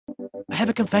I have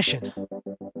a confession.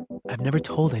 I've never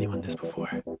told anyone this before.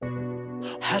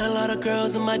 Had a lot of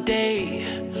girls in my day,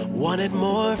 wanted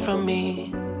more from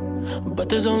me. But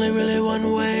there's only really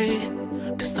one way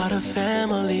to start a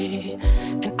family.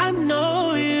 And I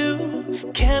know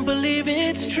you can't believe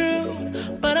it's true,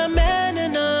 but I'm man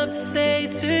enough to say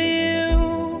to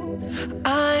you,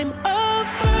 I'm a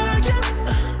virgin.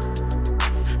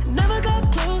 Never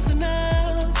got close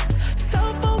enough.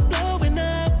 Cell phone blowing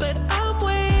up, but I'm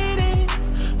waiting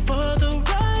for the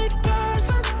right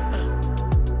person.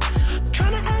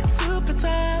 Trying to act super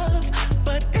tough,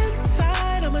 but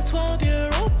inside I'm a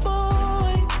 12-year-old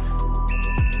boy.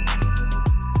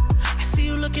 I see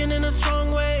you looking in a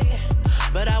strong way,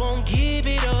 but I won't give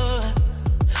it up.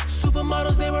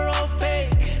 Supermodels, they were all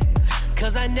fake,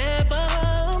 cause I never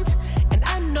humped. And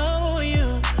I know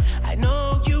you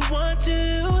want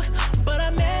to, but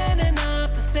I'm man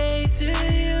enough to say to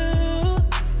you,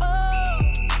 oh.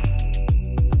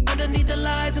 Underneath the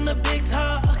lies and the big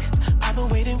talk, I've been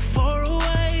waiting for a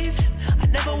wife. I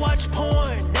never watched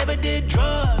porn, never did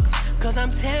drugs, cause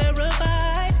I'm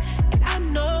terrified. And I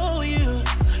know you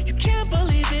can't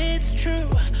believe it's true,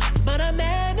 but I'm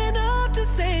man enough to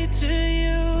say to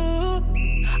you,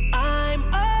 I'm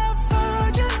a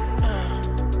virgin.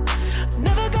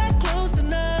 Never got close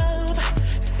enough.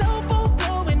 Cell phone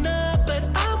blowing up, but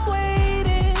I'm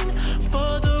waiting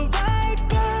for the right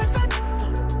person.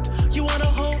 You wanna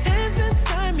hold hands and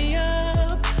sign me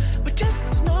up, but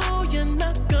just know you're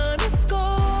not gonna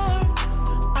score.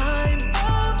 I'm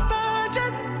a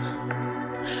virgin.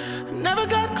 Never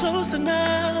got close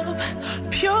enough.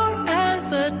 Pure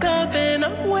as a dove, and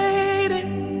I'm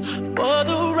waiting for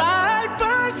the right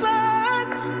person.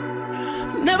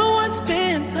 Never once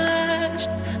been touched.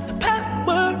 The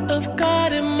power of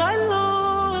God in my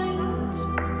loins.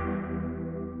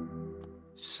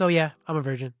 So yeah, I'm a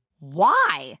virgin.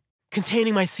 Why?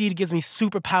 Containing my seed gives me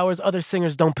superpowers other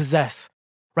singers don't possess.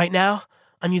 Right now,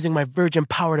 I'm using my virgin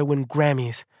power to win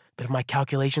Grammys. But if my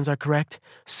calculations are correct,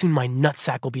 soon my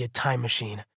nutsack will be a time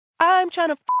machine. I'm trying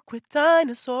to fuck with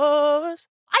dinosaurs.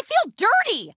 I feel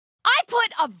dirty. I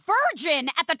put a virgin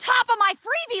at the top of my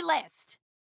freebie list.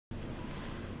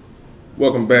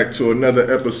 Welcome back to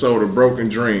another episode of Broken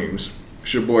Dreams.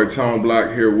 It's your boy Tone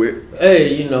Block here with.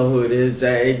 Hey, you know who it is,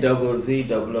 J-A-double-Z,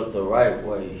 double up the right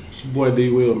way. It's your boy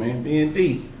D-Will, man,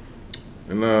 B&D.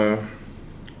 And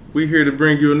we here to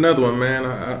bring you another one, man.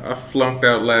 I flunked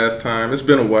out last time. It's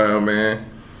been a while, man.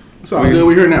 It's all good,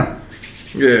 we here now.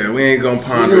 Yeah, we ain't gonna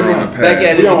ponder on the past. Back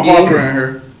at We it don't again. hawk around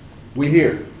here. We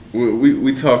here.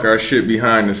 We talk our shit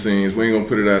behind the scenes. We ain't gonna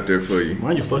put it out there for you.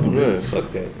 Mind your fucking Yeah, business. fuck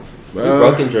that. Well,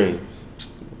 Broken dreams.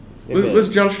 Let's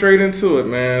jump straight into it,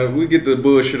 man. We get the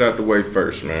bullshit out the way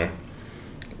first, man.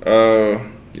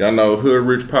 Y'all know Hood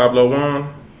Rich Pablo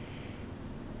Juan?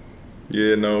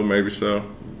 Yeah, no, maybe so.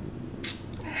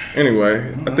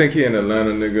 Anyway, I think he an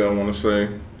Atlanta nigga, I want to say.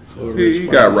 He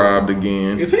got robbed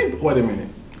again. Is he, wait a minute,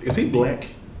 is he black?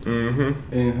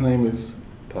 Mm-hmm. And his name is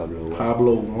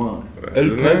Pablo Juan. That's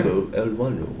his name. El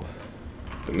Wando.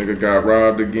 The nigga got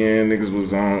robbed again. Niggas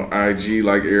was on IG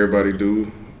like everybody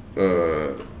do.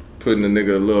 Putting the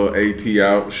nigga a little AP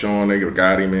out, showing they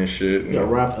got him and shit. He got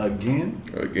robbed again?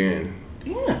 Again.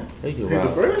 Damn. He get The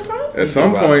robbed. first time? At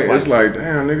some robbed point, twice. it's like,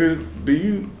 damn, nigga, do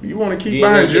you want to keep You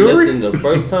buying ain't making jewelry? this in the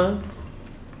first time?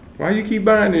 Why you keep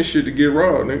buying this shit to get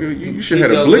robbed, nigga? You should Keep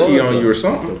have had a your blicky guards on up. you or The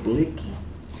something. blicky.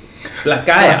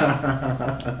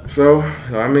 Placaya. So,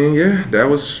 I mean, yeah, that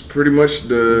was pretty much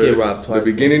Get robbed the twice,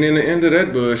 beginning and the end of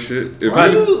that bullshit. If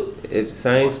Right. you, It's the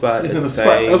same spot. It's in the It's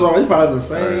spot. the That's all. same. He's probably the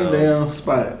same damn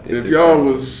spot. if the y'all same.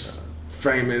 was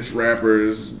famous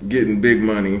rappers getting big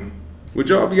money, would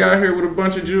y'all be out here with a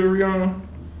bunch of jewelry on?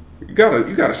 You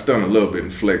gotta stun a little bit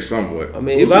and flex somewhat. I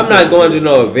mean, if I'm not going to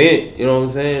no event, you know what I'm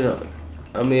saying?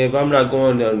 I mean, if I'm not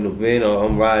going to an event or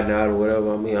I'm riding out or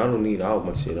whatever, I mean, I don't need all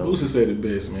my shit on. Lucy said it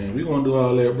best, man. We gonna do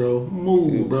all that, bro.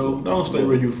 Move, bro. Don't stay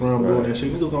where you from doing that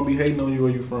shit. Niggas gonna be hating on you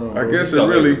where you from, bro. I guess It's it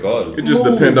really, regardless. it just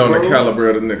Move, depend on the bro. caliber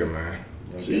of the nigga, man.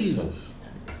 Jesus.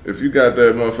 If you got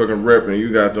that motherfucking rep and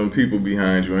you got them people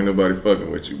behind you, ain't nobody fucking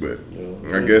with you.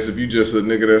 But I guess if you just a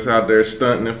nigga that's out there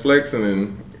stunting and flexing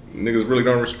and niggas really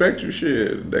don't respect you,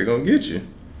 shit, they gonna get you.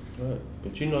 Right.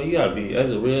 But you know, you gotta be,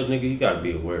 as a real nigga, you gotta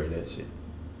be aware of that shit.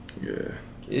 Yeah.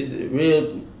 It's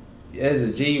real, as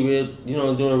a G, real, you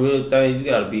know, doing real things, you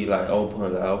gotta be like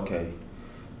open, like, okay,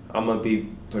 I'm gonna be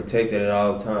protected at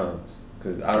all times.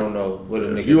 Cause I don't know what a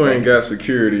nigga If you ain't think. got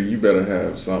security, you better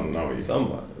have something on you.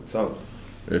 Something.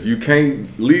 If you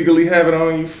can't legally have it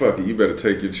on you, fuck it, you better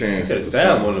take your chances. Just or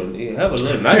stab something. one of them. Have a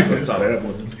little knife or That something.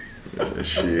 one.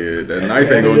 Shit, that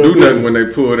knife ain't gonna do nothing when they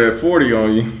pull that 40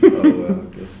 on you. Oh, well,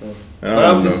 I guess so. But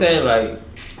I'm just saying, like,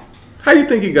 how you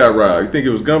think he got robbed? You think it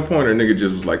was gunpoint or nigga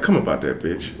just was like, come about that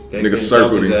bitch? Nigga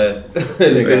circled him.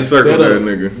 They circled that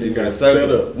nigga. He got set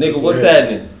up. Nigga, what's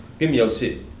happening? Give me your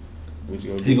shit. What you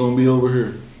gonna do? He gonna be over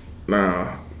here.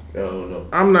 Nah. I don't know.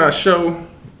 I'm not sure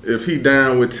if he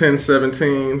down with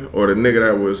 1017 or the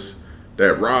nigga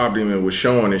that robbed him and was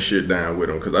showing his shit down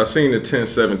with him. Because I seen the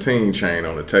 1017 chain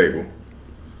on the table.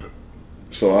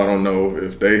 So I don't know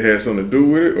if they had something to do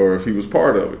with it or if he was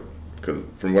part of it. Because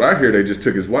from what I hear, they just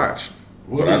took his watch.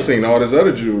 But I seen all this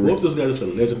other jewelry. What if this guy is a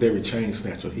legendary chain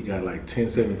snatcher? He got like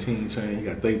 1017 chain. He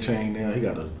got they chain now. He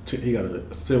got a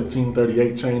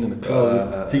 1738 chain in the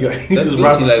closet. He that's just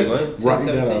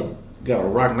Gucci got a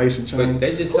Rock Nation chain. But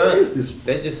they just signed. What is this?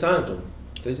 They just signed him.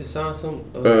 They just signed some.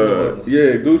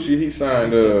 Yeah, Gucci. He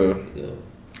signed.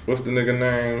 What's the nigga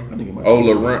name?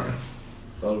 Ola Runt.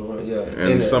 Yeah.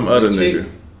 And some other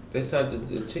nigga. They signed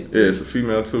the chick. Yeah, it's a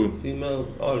female too. Female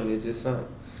artist. They just signed.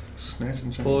 Snatching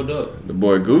chains. Pulled up. The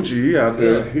boy Gucci, he out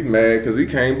there. He mad because he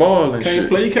can't ball and can't shit.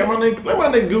 Play. You can't my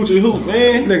nigga Gucci hoop,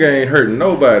 man. Nigga ain't hurting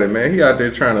nobody, man. He out there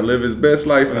trying to live his best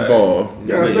life and ball. You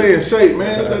gotta stay in shape,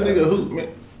 man. Let that nigga hoop, man.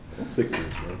 I'm sick of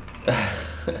this,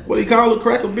 bro. What he call it?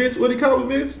 Crack a bitch? What he call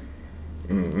it,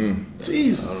 bitch?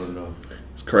 Jesus. I don't know.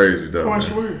 It's crazy though. Harsh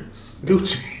words.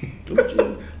 Gucci.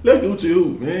 Let Gucci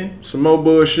hoop, man. Some more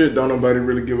bullshit don't nobody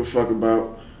really give a fuck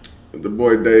about. The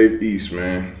boy Dave East,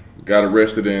 man, got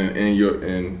arrested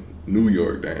in New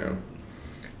York, damn.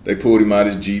 They pulled him out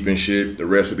his Jeep and shit,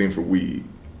 arrested him for weed.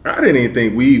 I didn't even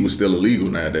think weed was still illegal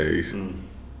nowadays.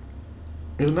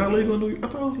 It's not legal in New York. I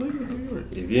thought it was legal in New York.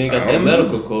 If you ain't got that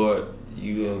medical card,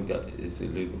 you ain't got it's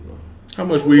illegal, bro. How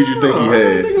much weed you think he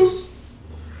had?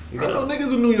 I know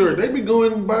niggas in New York, they be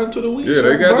going by to the weed Yeah, shop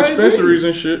they got buying dispensaries weed.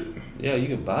 and shit. Yeah, you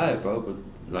can buy it, bro, but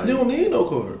like You don't need no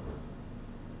card.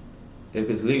 if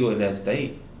it's legal in that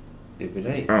state, if it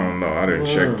ain't. I don't know. I didn't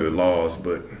check the laws,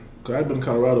 but Cause I've been in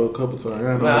Colorado a couple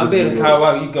times. I've been in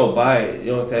Colorado. You can buy it.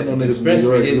 You know what I'm saying? The New dispensary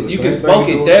York, is you can smoke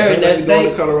it there in that You go state.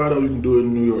 to Colorado, you can do it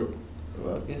in New York.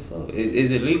 Well, I guess so.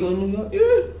 Is it legal in New York?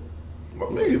 Yeah.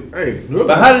 Nigga, hey, look,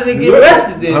 But how did they get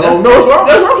arrested then? I don't know. I'm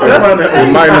trying to find that.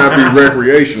 it might not be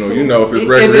recreational. You know, if it's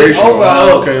recreational, over an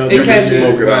ounce, okay, you it can can't be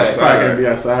smoke it right. outside. Can't be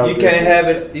outside. You can't have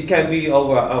it. You can't be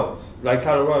over an ounce. Like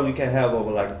Colorado, you can't have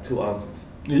over like 2 ounces.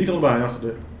 Yeah, you can buy an ounce of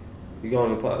that. You can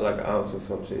only put like an ounce or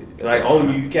some shit. Like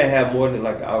only you can't have more than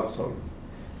like an ounce of it.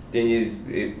 Then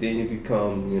you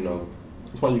become, you know.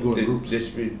 That's why you go in groups.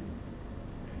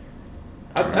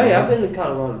 I've been to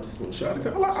Colorado this week. Shout out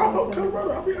to Colorado. I fuck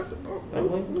Colorado. I'll be out there. You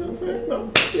know what I'm saying? No,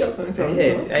 be out there in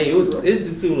Colorado. It's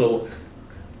the two little,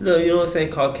 you know what I'm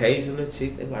saying, Caucasian little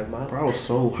chicks. They like my. Bro, I was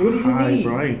so What do you high, mean?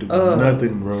 bro. I ain't do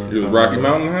nothing, bro. It was Rocky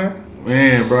Mountain High.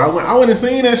 Man, bro, I went and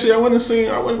seen that shit. I went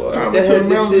climbing to the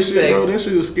mountain shit, bro. That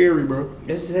shit is scary, bro.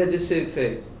 This shit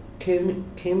say,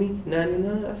 Kimmy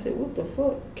 99. I said, what the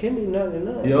fuck, Kimmy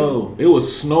 99? Yo, it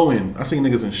was snowing. I seen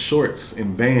niggas in shorts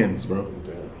and Vans, bro.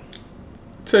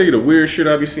 Tell you the weird shit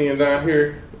I be seeing down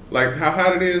here, like how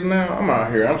hot it is now. I'm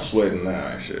out here, I'm sweating now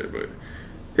and shit, but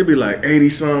it be like 80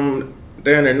 something,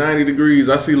 down there 90 degrees.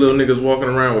 I see little niggas walking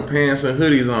around with pants and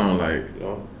hoodies on, like,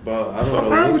 Bro, I don't fuck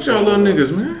know around with y'all little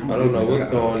niggas, man. I don't know what's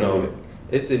going on.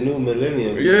 It's the new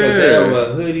millennium. Yeah. They have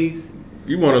hoodies.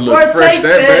 You want to look fresh take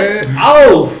that bad?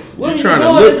 Off. What You are trying you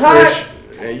to doing? look It's hot. fresh,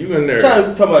 and you in there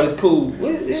Talking about it's cool.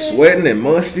 sweating and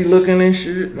musty looking and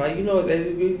shit. Like, you know what they do?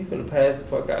 You finna pass the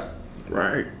fuck out.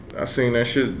 Right. I seen that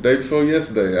shit the day before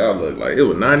yesterday. I looked like it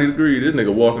was 90 degrees. This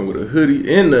nigga walking with a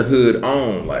hoodie in the hood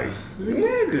on. Like,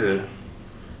 nigga.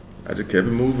 I just kept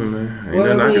it moving, man. Ain't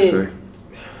nothing I can say.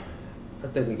 I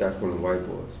think we got from the white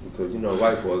boys because, you know,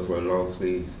 white boys wear long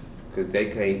sleeves because they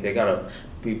gotta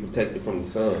be protected from the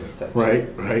sun. Right.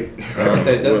 So I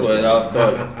think that's where it all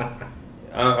started.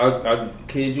 I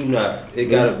kid you not, it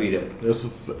gotta be that. That's a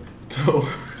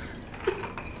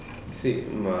See,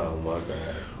 oh my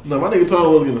god. No, my nigga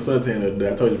Tom was getting a suntan the other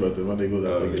day. I told you about that. My nigga was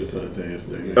out there getting a suntan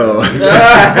yesterday.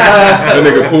 That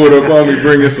nigga pulled up on me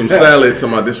bringing some salad.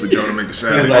 Talking about this for Joe to make the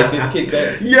salad. Like this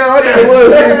kickback. Yo, I nigga was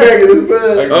getting back in the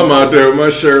sun. I'm out there with my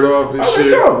shirt off and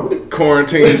shit.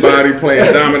 Quarantine body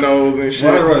playing dominoes and shit.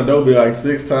 I run the Adobe like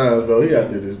 6 times, bro. He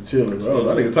out there just chilling, bro.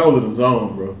 That nigga Tom was in the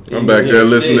zone, bro. I'm back there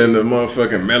listening to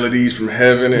motherfucking melodies from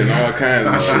heaven and all kinds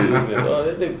of shit. Oh,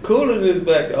 that nigga cooler than this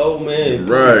back, the old man.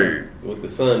 Right. With the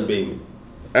sun beaming.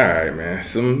 All right, man.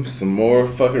 Some more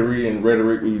fuckery and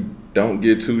rhetoric we don't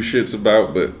get two shits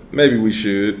about, but maybe we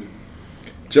should.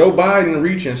 Joe Biden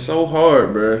reaching so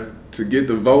hard, bruh, to get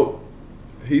the vote.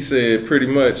 He said pretty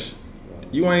much,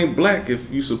 you ain't black if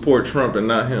you support Trump and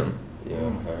not him. Yeah, I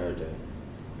heard that.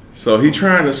 So he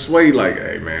trying to sway like,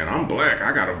 hey man, I'm black.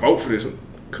 I gotta vote for this.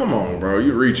 Come on, bro.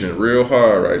 You reaching real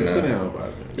hard right Sit now. down about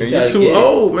it. And you too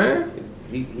old, man.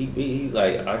 He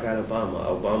like, I got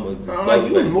Obama. No, like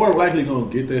you was more likely gonna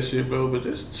get that shit, bro. But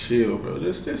just chill, bro.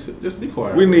 Just be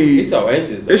quiet. We need. He's so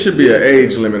anxious. It should be an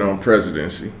age limit on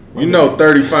presidency. You know,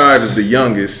 35 is the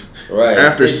youngest. Right.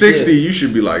 After 60, you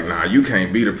should be like, nah, you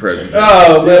can't be the president.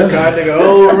 Oh man, God, nigga,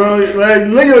 old, bro. Like,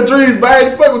 look at your dreams,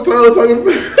 Biden. Fuck with Tom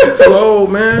talking. Too old,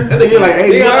 man. That nigga like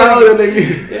 80 years old. That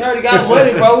nigga. They already got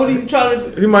money, bro. What are you trying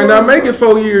to do? He might not make it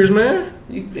 4 years, man.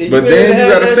 But then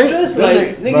you gotta think. Stress,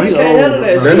 like, no, nigga, he you can't old, handle bro.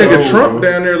 that That shit. nigga old, Trump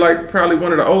bro. down there, like probably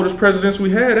one of the oldest presidents we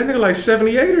had. That nigga like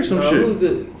 78 or some No, shit. who's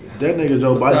it? That nigga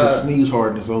Joe What's Biden up? sneeze hard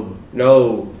and it's over.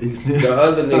 No, the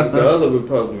other nigga, the other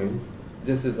Republican,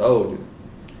 just as old.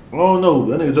 Oh no,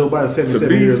 that nigga Joe Biden 77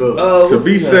 be- years old. To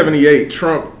be 78,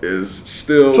 Trump is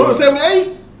still. Trump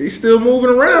 78? He's still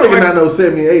moving That around. nigga Like, not no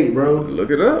 78, bro.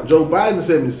 look it up. Joe Biden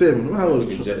 77. How old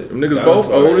is Trump? Them niggas both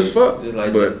old as fuck.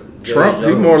 But Trump,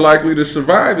 he more likely to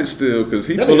survive it still because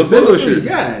he That full nigga of 73. bullshit.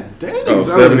 God damn. Oh, niggas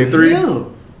 73? old as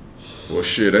hell. Well,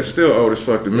 shit, that's still old as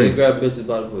fuck to They me. grab bitches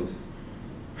by the pussy.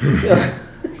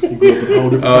 He grew up in a whole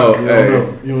different Oh, time.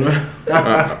 hey. You don't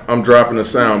know. I'm dropping a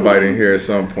sound bite in here at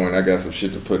some point. I got some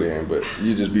shit to put in, but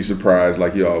you just be surprised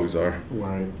like you always are.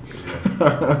 Right.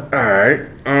 All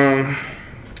right.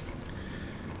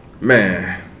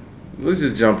 Man, let's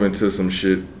just jump into some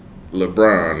shit.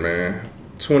 LeBron, man.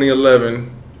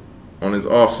 2011, on his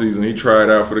offseason, he tried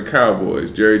out for the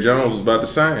Cowboys. Jerry Jones was about to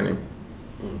sign him.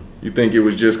 You think it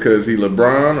was just because he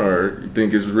LeBron, or you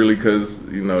think it's really because,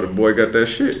 you know, the boy got that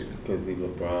shit? Because he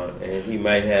LeBron, and he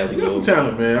might have a You got some little.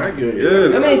 talent, man. I get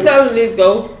it. Yeah. I mean, talent it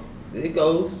goes.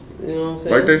 You know what I'm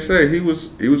saying? Like they say, he was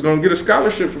gonna get a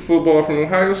scholarship for football from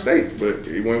Ohio State, but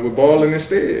he went with balling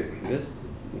instead. Yes,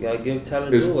 you gotta give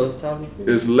talent It's- to what's talent.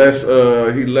 It's less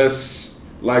he less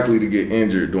likely to get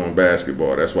injured doing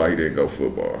basketball. That's why he didn't go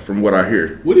football, from what I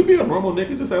hear. Would he be a Romo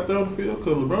nigga just out there on the field?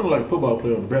 Because LeBron like a football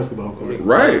player on the basketball court.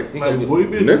 Right. Like, would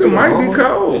he be Nigga might be That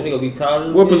cold. nigga be taller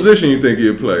than What me. position you think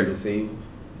he'll play? Receiver.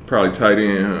 Probably tight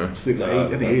end, huh? 6'8". I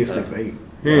think he is 6'8".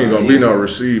 He ain't gonna be no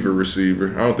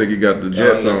receiver. I don't think he got the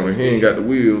jets not on the him. He ain't got the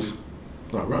wheels.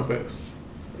 Not run fast.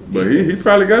 But he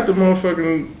probably got the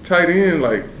motherfucking tight end.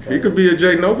 Like, he could be a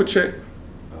Jay Novacek.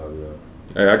 Oh yeah.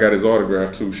 Hey, I got his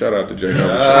autograph too. Shout out to Jay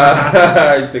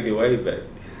Novacek. You took it way back.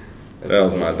 That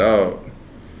was my dog.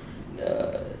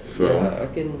 So- yeah, I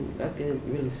can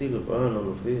really see LeBron on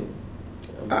the field.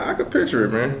 I could picture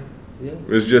it, man. Yeah.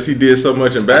 It's just he did so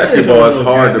much in basketball, it's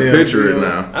hard to picture it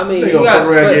now. I mean, Nigga you gonna got. come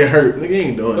around and But, get hurt. Nigga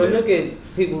ain't doing but that. look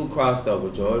at people who crossed over.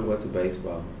 Jordan went to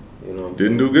baseball. You know. What I'm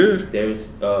Didn't saying? do good. There's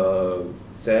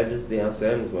Deion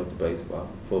Sanders went to baseball.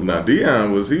 Football. Now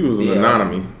Deion was an Deion.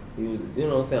 anonymous. He was, you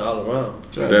know what I'm saying, all around.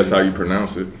 That's how you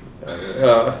pronounce it.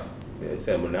 Yeah, they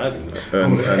said monogamy.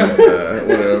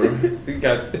 Whatever. He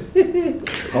got.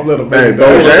 I'm letting him Hey, make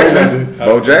Bo it. Jackson.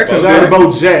 Bo Jackson. Shout out to did it.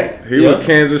 Bo Jack. He Yeah. with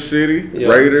Kansas City Yeah.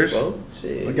 Raiders. Well,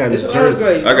 shit. I got his There's a lot of jersey.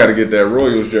 great- I got to get that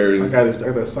Royals I jersey.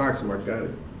 got that socks mark. Got it.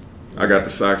 I got the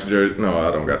Sox jersey. No,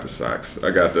 I don't got the Sox.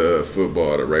 I got the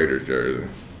football, the Raiders jersey.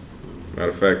 Matter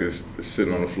of fact, it's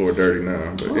sitting on the floor dirty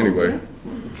now. But anyway,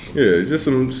 yeah, just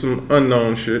some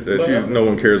unknown shit that no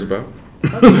one cares about.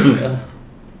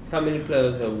 How many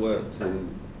players have went to from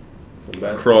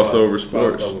basketball, Crossover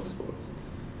sports. crossover sports?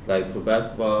 Like for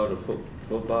basketball to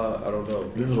football, I don't know.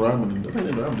 Dennis Rodman. I think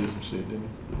Dennis Rodman did some shit, didn't he?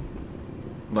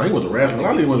 No, he went to wrestling. I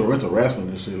think he went to wrestling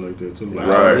and shit like that too. Like,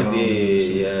 Right. He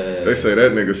did, yeah. They say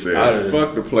that nigga said, I didn't-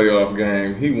 fuck the playoff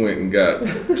game. He went and got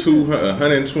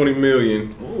 120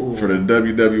 million for the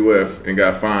WWF and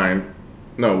got fined.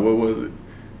 No, what was it?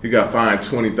 He got fined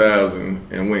 20,000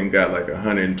 and went and got like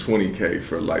 120K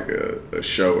for like a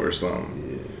show or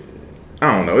something.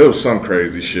 I don't know. It was some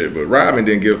crazy shit, but Rodman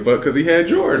didn't give a fuck because he had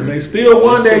Jordan. And they still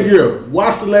won that year.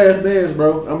 Watch The Last Dance,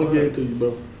 bro. I'm gonna give it to you,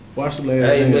 bro. Watch The Last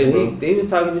Hey, Dance, bro. but they was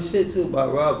talking this shit too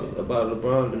about Robin, about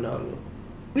LeBron and all that.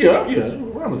 Yeah.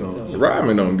 Rodman gonna.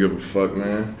 Rodman don't give a fuck,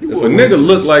 man. He If a wore nigga wedding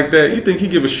look like that, you think he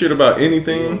give a shit about He don't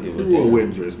anything? give He a wore a damn.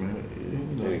 wedding dress, man.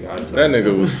 That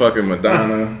nigga was fucking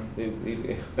Madonna.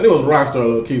 And it was Rockstar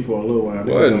low key for a little while.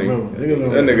 Niggas Wasn't don't he? remember. Niggas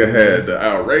don't That nigga remember. had the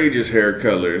outrageous hair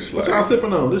colors. What Like, y'all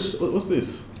sipping on? What's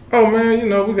this? oh man, you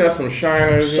know we got some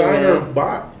shiners. Shiner You know?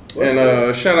 bot.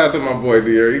 And shout out to my boy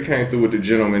Dier. He came through with the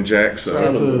Gentleman Jack. So shout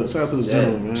out to the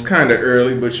gentleman, man. it's kind of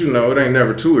early, but you know it ain't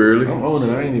never too early. I'm on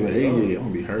it. I ain't even 80 yet. I'm gonna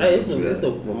be hurt. Hey, it's the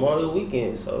Memorial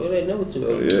Weekend, so it ain't never too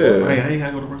early. Yeah. I ain't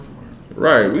gotta go to work tomorrow.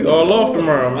 Right, we all off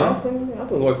tomorrow, man. I've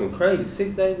been working crazy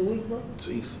 6 days a week, man.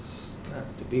 Jesus.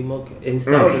 Got to be more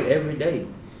installed it every day.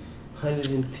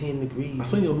 110 degrees. I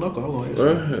seen your knuckle. I was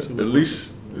Well, gonna ask you. at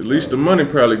least At least the money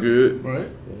probably good. Right.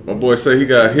 My boy say he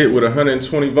got hit with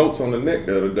 120 volts on the neck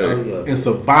the other day. Oh, yeah. And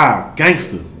survive.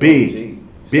 Gangster. Big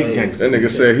gangster. That nigga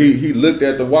said he looked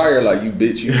at the wire like, you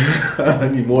bitch, you. I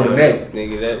need more than that.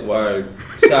 Nigga, that wire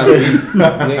shot me.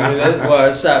 Nigga, that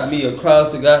wire shot me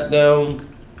across the goddamn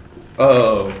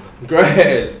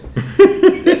grass.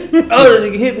 Oh, the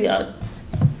nigga hit me out.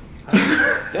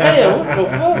 Damn, what the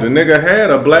fuck? The nigga had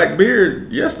a black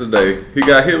beard yesterday. He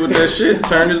got hit with that shit,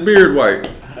 turned his beard white.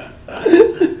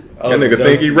 That nigga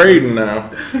think he raiding now.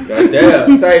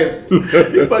 Goddamn, say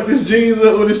He fucked his jeans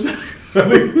up with his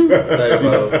say,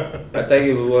 bro. I think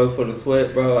if it wasn't for the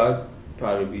sweat, bro, I'd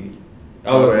probably be.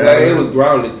 It was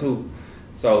grounded too,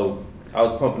 so I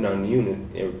was pumping on the unit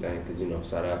and everything because, you know,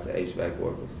 shout out to HVAC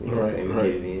workers. You know what I'm saying? We get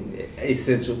it in.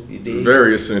 Essential, you did.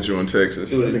 Very essential in Texas.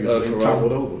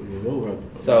 toppled over.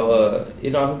 So,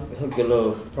 you know, I hooked the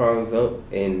little prongs up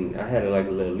and I had like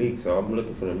a little leak. So I'm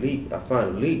looking for the leak. I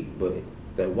found a leak, but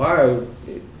the wire,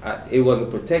 it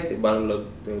wasn't protected by the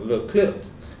little clips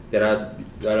that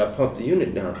I pumped the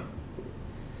unit down.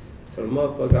 So the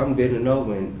motherfucker, I'm bending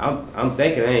over and I'm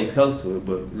thinking I ain't close to it,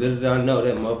 but little did I know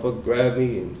that motherfucker grabbed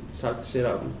me and shot the shit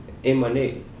out in my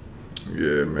neck.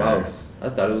 Yeah, man. Boss, I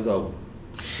thought it was over.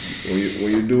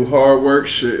 When you do hard work,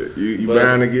 shit, you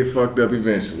bound to get fucked up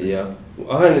eventually. Yeah,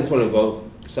 120 volts.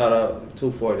 Shout out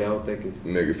 240. I don't think it.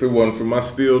 Nigga, if it wasn't for my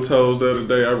steel toes the other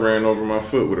day, I ran over my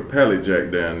foot with a pallet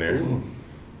jack down there. Ooh.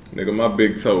 Nigga, my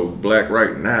big toe black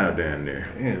right now down there.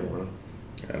 Damn, bro.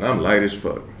 And I'm light as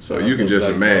fuck. So I you can feel just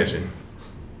black imagine.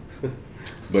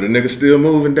 But a nigga still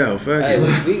moving down. Fuck Hey,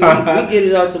 it. we get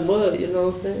it out the mud. You know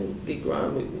what I'm saying? Get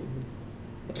grimy.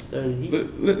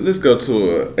 Let's go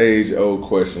to an age-old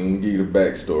question. Give you the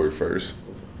backstory first.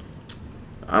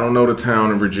 I don't know the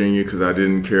town in Virginia because I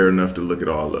didn't care enough to look it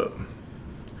all up.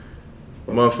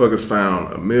 Motherfuckers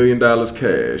found $1 million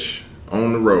cash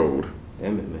on the road.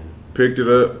 Damn it, man. Picked it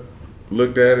up,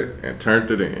 looked at it, and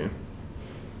turned it in.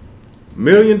 $1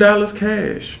 million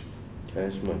cash.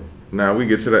 Cash money. Now we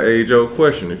get to the age-old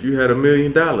question. If you had $1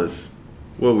 million,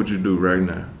 what would you do right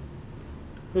now?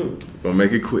 Gonna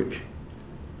make it quick.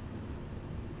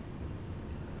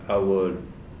 I would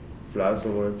fly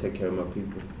somewhere, take care of my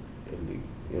people, and be,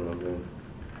 you know what I'm saying?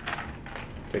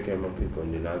 Take care of my people,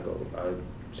 and then I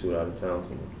shoot out of town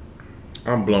somewhere.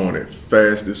 I'm blowing it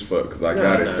fast as fuck because I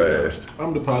got it fast.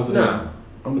 I'm depositing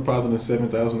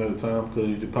 $7,000 at a time because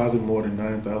you deposit more than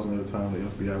 $9,000 at a time, the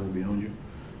FBI will be on you.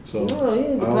 So no, he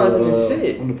ain't depositing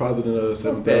shit. I'm depositing I'm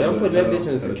 $7,000. putting that bitch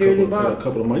in a security box. A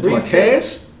couple of months. Like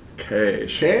cash?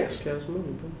 Cash. Cash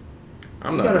money, bro.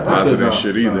 I'm not depositing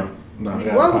shit either.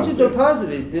 Why would you deposit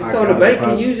it? So the bank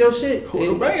can use your shit?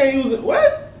 The bank ain't using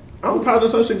what? I'm depositing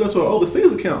some shit go to an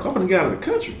overseas account. I'm finna get out of the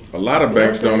country. A lot of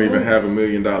banks don't even have $1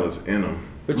 million in them.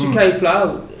 But you can't fly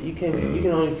with, you can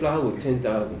only fly with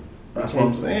 10,000. That's what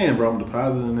I'm saying, bro. I'm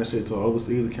depositing that shit to an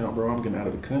overseas account, bro. I'm getting out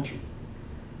of the country.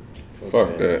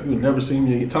 Fuck that. You would never see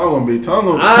me. Tongue gonna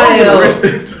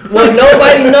When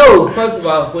nobody know, first of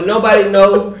all, when nobody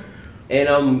know, and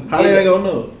I'm how they ain't gonna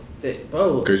know?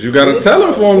 Bro, because you gotta tell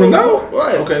them for them to know.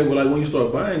 Right. Okay, well, like when you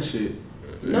start buying shit,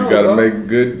 you gotta make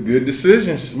good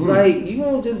decisions. Like you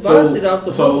don't just buy shit off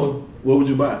the So what would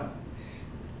you buy?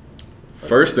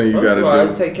 First thing you gotta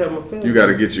do, take care of my family. you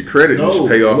gotta get your credit and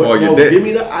pay off all your debt. Give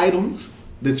me the items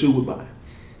that you would buy.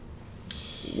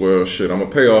 Well, shit, I'm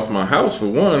gonna pay off my house for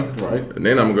one, right? And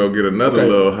then I'm gonna go get another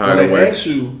little hideaway. When they ask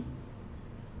you,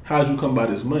 how'd you come by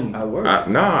this money? I work.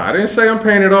 I didn't say I'm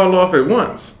paying it all off at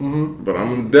once, but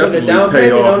I'm definitely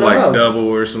pay off like double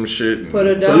or some shit. So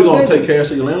you gonna take cash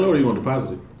to your landlord, or you gonna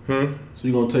deposit it? So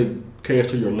you gonna take cash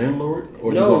to your landlord,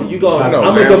 or I'm gonna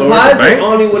deposit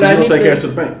only when I need to take cash to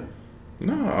the bank.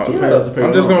 No,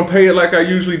 I'm just gonna pay it like I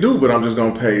usually do, but I'm just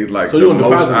gonna pay like the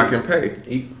most I can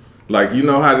pay. Like, you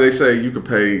know how they say you could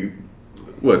pay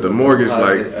the mortgage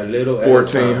like $1,400.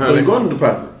 So you're going to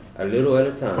deposit a little at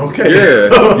a time. Okay.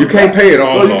 Yeah, you can't pay it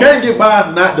all. So you can't get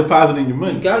by not depositing your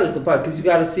money. You gotta deposit because you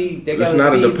gotta see. It's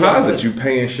not a deposit. You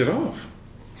paying shit off.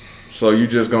 So you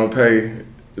just gonna pay.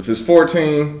 If it's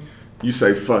 14, you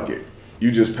say fuck it. You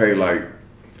just pay like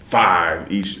 5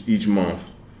 each month.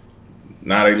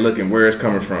 Now they looking where it's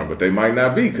coming from, but they might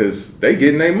not be because they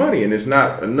getting their money and it's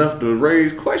not enough to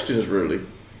raise questions really.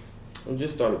 I'm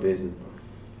just start a business.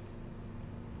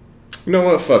 You know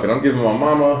what? Fuck it. I'm giving my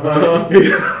mama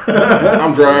 $100.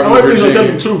 I'm driving to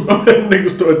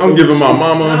Virginia. I'm giving my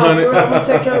mama $100. I'm gonna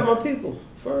take care of my people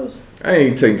first. I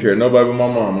ain't taking care of nobody but my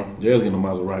mama. Jay's getting a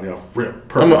Maserati off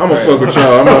rip. I'm gonna fuck with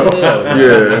y'all.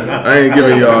 I ain't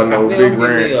giving y'all no big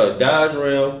rant. A Dodge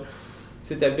Ram.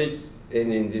 Sit that bitch And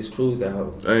then just cruise that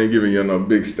hoe. I ain't giving y'all no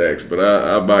big stacks, but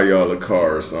I'll buy y'all a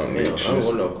car or something. Man, I don't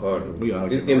want no car. Dude.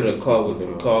 Just give me the car with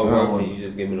the car worth, and you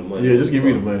just give me the money. Yeah, just give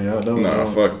me the money. I don't. Nah,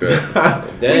 fuck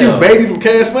that. Damn. You baby from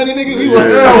Cash Money, nigga. We Fuck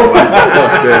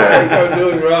that. You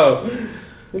doing wrong.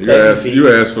 You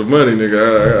asked for money,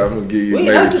 nigga. I'm gonna give you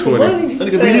maybe 20.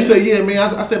 When you say yeah, man,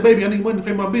 I said, baby, I need money to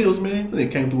pay my bills, man. Then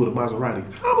it came through with a Maserati.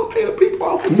 I'm gonna pay the people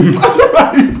off with the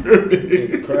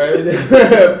Maserati. Crazy.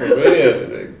 For real.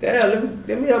 Like, damn,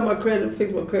 let me have my credit,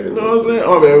 fix my credit. You know what I'm saying?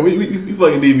 Oh man, we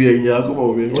fucking deviating, y'all. Come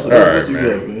on, man. What you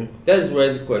got, man? That is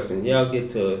raise a question. Y'all get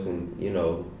to us and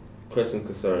questions,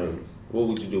 concerns. What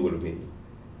would you do with a meeting?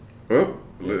 Well,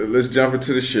 let's jump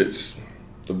into the shits.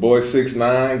 The boy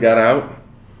 6ix9ine got out.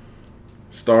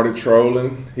 Started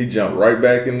trolling. He jumped right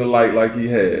back in the light like he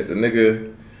had. The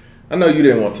nigga, I know you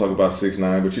didn't want to talk about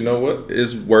 6ix9ine, but you know what?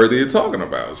 It's worthy of talking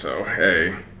about. So,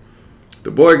 hey,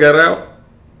 the boy got out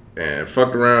and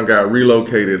fucked around, got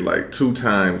relocated like 2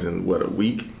 times in, a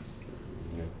week?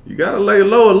 You gotta lay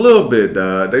low a little bit,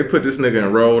 dog. They put this nigga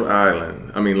in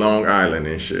Long Island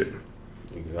and shit.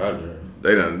 Exactly.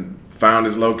 They done found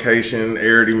his location,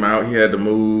 aired him out, he had to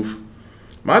move.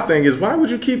 My thing is, why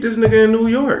would you keep this nigga in New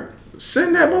York?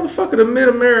 Send that motherfucker to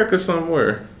Mid-America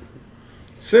somewhere.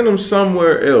 Send him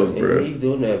somewhere else, bro. And he's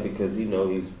doing that because he know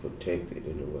he's protected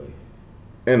in a way.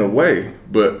 In a way,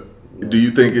 but do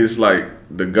you think it's like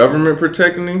the government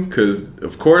protecting him? Because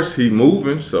of course he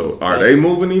moving. So are they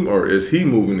moving him or is he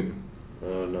moving him?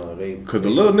 No, Because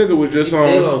the little nigga was just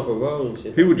still on parole and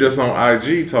shit. He was just on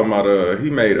IG talking about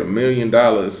he made $1 million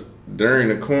during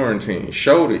the quarantine.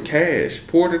 Showed it cash,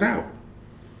 poured it out.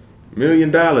 $1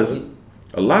 million.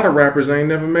 A lot of rappers ain't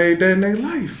never made that in their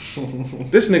life.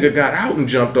 This nigga got out and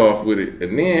jumped off with it,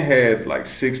 and then had like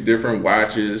 6 different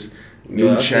watches,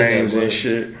 new chains and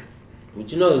shit.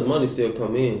 But you know his money still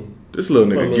come in. This little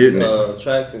nigga getting it.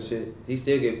 Tracks and shit. He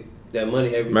still get that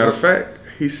money every Matter of fact,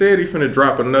 he said he finna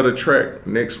drop another track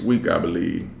next week, I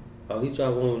believe. Oh, he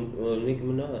dropped one with Nicki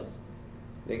Minaj.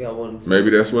 They got one.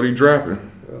 Maybe that's what he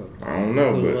dropping. Oh. I don't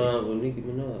know, but with Nicki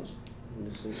Minaj.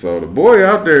 So the boy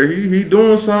out there, he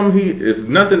doing something. If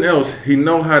nothing else, he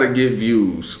know how to get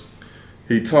views.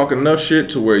 He talk enough shit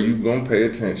to where you gonna pay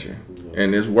attention,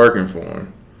 and it's working for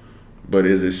him. But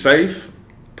is it safe?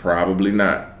 Probably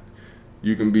not.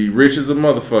 You can be rich as a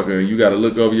motherfucker, and you got to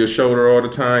look over your shoulder all the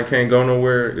time. Can't go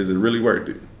nowhere. Is it really worth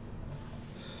it?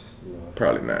 No.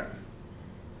 Probably not.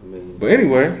 But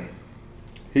anyway,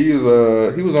 he was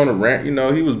on a rant.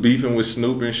 He was beefing with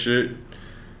Snoop and shit.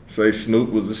 Say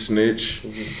Snoop was a snitch. He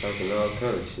was talking all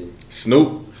kind of shit.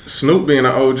 Snoop being an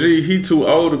OG, he too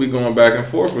old to be going back and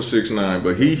forth with 6ix9ine,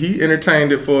 but he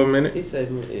entertained it for a minute. He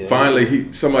said, yeah.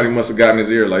 Finally, somebody must have gotten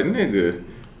his ear like, nigga,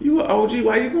 you an OG,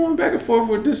 why you going back and forth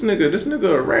with this nigga? This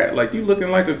nigga a rat, like you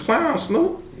looking like a clown,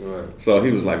 Snoop. Right. So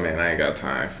he was like, man, I ain't got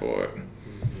time for it.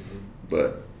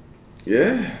 But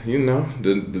yeah, the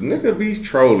nigga be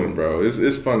trolling, bro.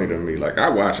 It's funny to me. Like I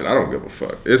watch it, I don't give a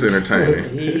fuck. It's entertaining.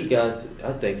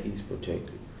 I think he's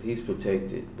protected. He's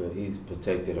protected, but he's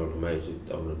protected on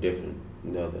a different,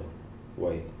 another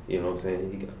way. You know what I'm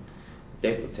saying?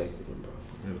 They protected him, bro.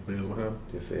 The feds behind him?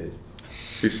 The feds.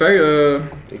 He say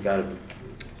They gotta be.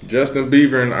 Justin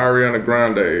Bieber and Ariana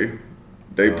Grande,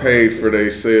 they paid for their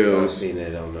sales. I've seen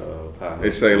that on the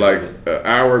They say like an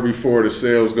hour before the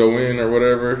sales go in or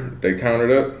whatever, they count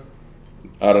it up.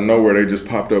 Out of nowhere, they just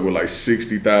popped up with like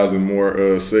 60,000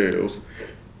 more sales.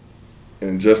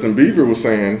 And Justin Bieber was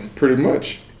saying pretty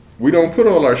much, we don't put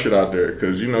all our shit out there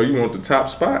because you want the top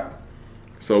spot.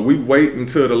 So we wait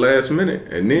until the last minute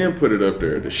and then put it up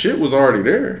there. The shit was already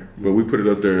there, but we put it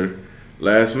up there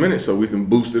last minute so we can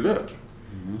boost it up.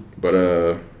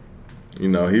 But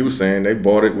he was saying they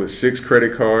bought it with 6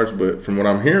 credit cards, but from what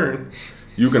I'm hearing,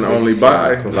 you can only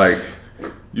buy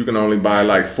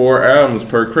like 4 albums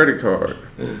per credit card.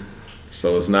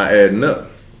 So it's not adding up.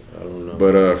 I don't know.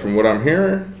 But from what I'm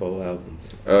hearing, 4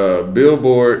 albums.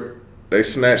 Billboard, they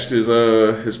snatched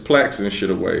his plaques and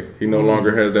shit away. He no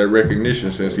longer has that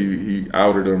recognition since he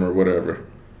outed them or whatever.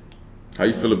 How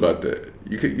you feel about that?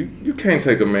 You can't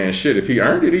take a man's shit. If he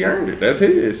earned it, he earned it. That's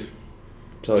his.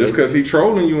 So just because he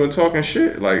trolling you and talking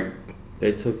shit, like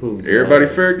they took who? Everybody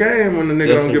fair game when the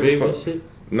nigga Justin don't give Bieber a fuck. Shit?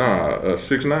 Nah,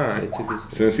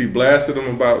 6ix9ine. Since he blasted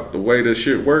him about the way the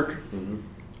shit work,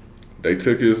 they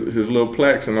took his little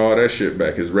plaques and all that shit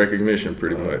back. His recognition,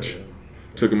 pretty much. Yeah.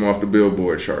 Took him off the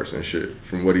Billboard charts and shit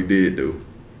from what he did do.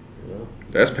 Yeah.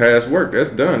 That's past work. That's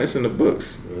done. It's in the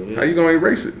books. How you gonna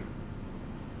erase it?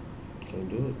 Can't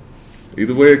do it.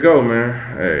 Either way it go,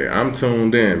 man. Hey, I'm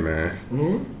tuned in, man.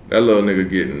 Mm-hmm. That little nigga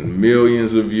getting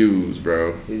millions of views,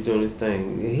 bro. He's doing his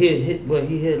thing. He hit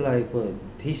like what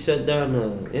he shut down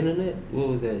the internet. What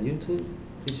was that? YouTube?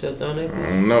 He shut down that. I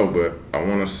don't know, but I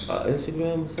want to.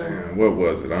 Instagram or something. Damn, what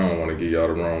was it? I don't want to give y'all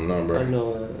the wrong number. I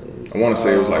know. I want to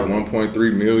say it was like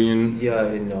 1.3 million. Yeah,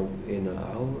 in an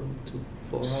hour,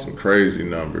 4 hours. Some crazy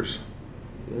numbers.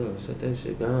 Yeah, shut that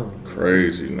shit down.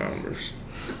 Crazy numbers.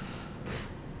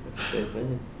 That's what they're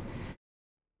saying.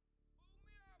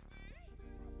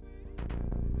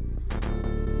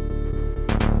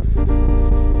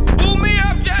 Boom me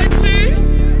up, JT.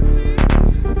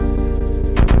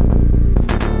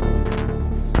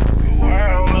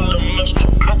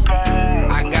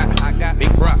 I got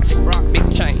big rocks,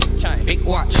 big chain, big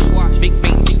watch, big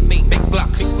beans, big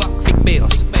blocks, big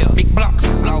bills, big blocks,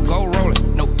 all go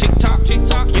rolling, no TikTok,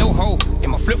 yo ho, in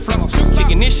my flip flops,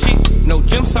 kicking this shit, no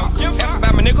gym socks. Ask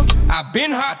about my nigga, I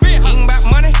been hot, ain't about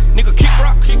money, nigga kick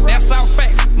rocks, that's all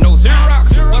facts, no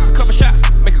Xerox, bust a couple shots,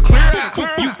 make it clear out.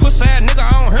 You pussy ass nigga,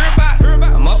 I don't hear about.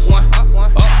 I'm up one, up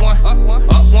one, up one, up one,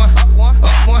 up one, up one,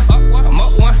 up one, I'm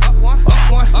up one, up one, up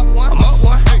one, up one, I'm up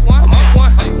one, I'm up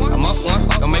one, I'm up one,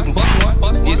 don't make 'em bust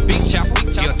one. This big chop,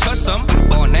 you'll touch some.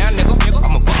 Boy, now nigga,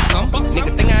 I'ma bust some.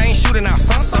 Nigga think I ain't shooting out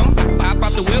some. Pop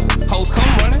out the whip, hoes come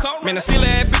running. Man, a silly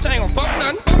ass bitch, I ain't gon' fuck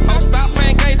nothing. Hoes stop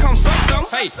playing games, come suck some.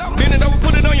 Hey, bend it over,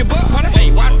 put it on your butt, honey.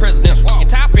 Hey, watch presidential, and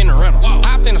top in the rental,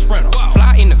 hopped in the sprinter,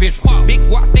 fly individual. Big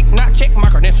guap, thick, not check my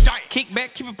credentials. Kick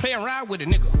back, keep it playing, ride with a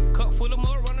nigga. Cup full of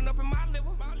mud running up in my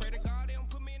liver. Pray to God they don't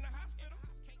put me in the hospital.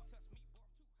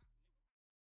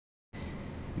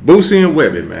 Boosie and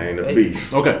Webby, man, the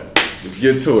beef. Okay. Let's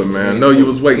get to it, man. I know you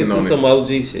was waiting on it. Some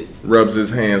OG shit. Rubs his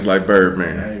hands like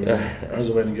Birdman. Hey, man. I was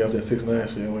just waiting to get off that 6ix9ine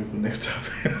shit and wait for the next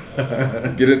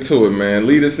topic. Get into it, man.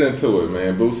 Lead us into it,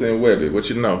 man. Boosie and Webby, what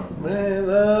you know? Man,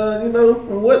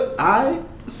 from what I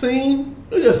seen,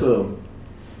 it was just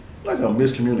like a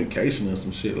miscommunication or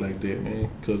some shit like that, man.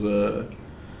 Cause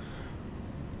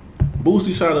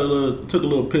Boosie took a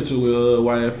little picture with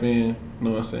YFN, you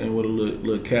know what I'm saying, with a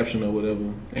little caption or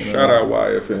whatever. And, Shout out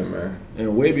YFN, man.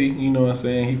 And Webby, you know what I'm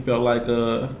saying, he felt like you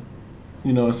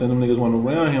know what I'm saying, them niggas wasn't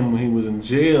around him when he was in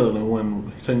jail and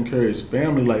wasn't taking care of his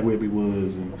family like Webby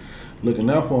was and looking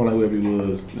out for him like Webby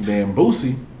was. And then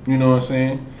Boosie, you know what I'm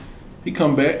saying, he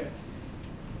come back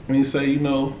and he say, you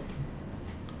know,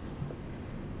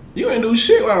 you ain't do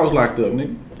shit while I was locked up,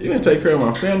 nigga. You didn't take care of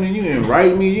my family. You didn't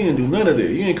write me. You didn't do none of that.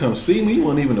 You didn't come see me. You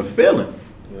wasn't even a felon.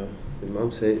 Yeah. His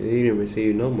mom said he didn't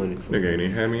receive no money from Nigga ain't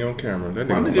even had me on camera. That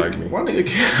nigga don't like me. Why nigga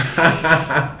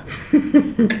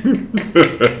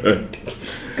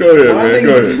Go ahead, man.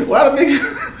 Go ahead. Why the nigga?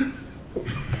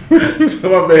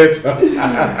 My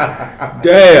bad.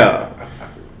 Damn.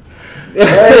 I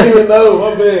didn't even know.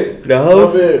 My bad. The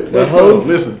host. The host.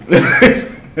 Listen.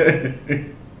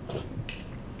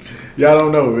 Y'all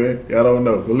don't know, man. Y'all don't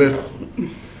know. But listen.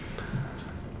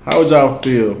 How would y'all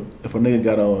feel if a nigga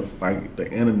got on like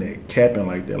the internet capping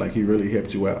like that? Like he really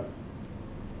helped you out.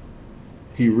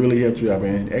 He really helped you out,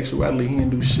 man. In actuality, he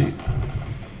didn't do shit.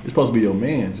 It's supposed to be your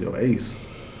man, your ace.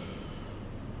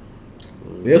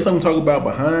 There's something to talk about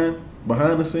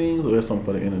behind the scenes, or there's something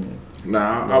for the internet?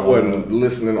 Nah, I wasn't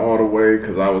listening all the way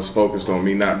because I was focused on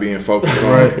me not being focused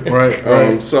on.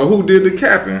 Right. So who did the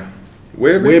capping?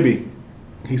 Webby.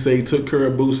 He said he took care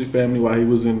of Boosie family while he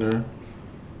was in there.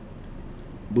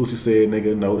 Boosie said,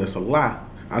 nigga, no, that's a lie.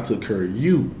 I took care of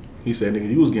you. He said, nigga,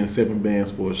 you was getting 7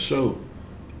 bands for a show.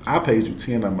 I paid you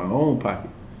 10 out of my own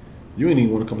pocket. You didn't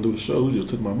even want to come do the shows. You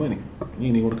just took my money. You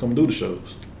didn't even want to come do the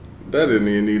shows. That didn't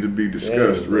even need to be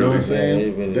discussed, really. You know what I'm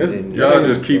saying? Really didn't. Y'all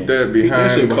just keep that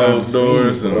behind closed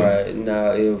doors. Right.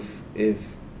 Now, if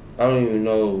I don't even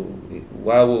know,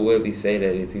 why would Webby say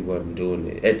that if he wasn't doing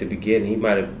it? At the beginning, he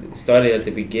might have started at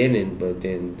the beginning, but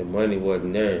then the money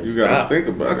wasn't there. You got to think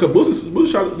about it. Because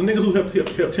Boosie shot the niggas who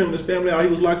helped him and his family out. He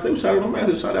was locked up. Shot them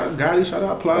out. Shot out Gotti. Shot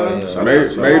out Plies.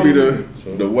 Maybe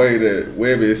the way that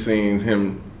Webby seen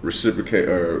him reciprocate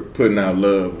or putting out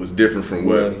love was different from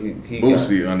what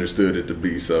Boosie understood it to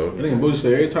be. So I think Boosie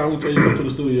said every time we tell you to go to the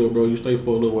studio, bro, you stay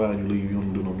for a little while and you leave. You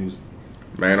don't do no music.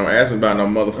 Man, don't ask me about no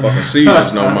motherfucking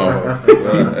seasons no more.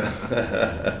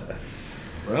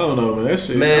 I don't know, man. That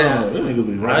shit, man, them niggas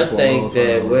be I for think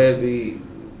that time, Webby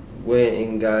went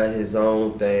and got his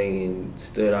own thing and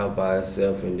stood out by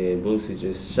himself, and then Boosie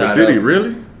just shot up. Did he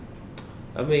really?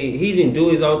 I mean, he didn't do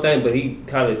his own thing, but he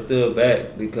kind of stood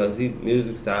back because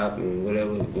music stopped and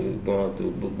whatever was going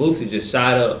through. But Boosie just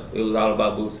shot up. It was all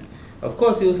about Boosie. Of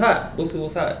course, he was hot. Boosie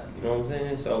was hot. You know what I'm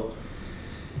saying? So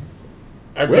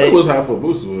Webby was hot for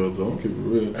Boosie, so I'm keep it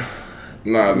real.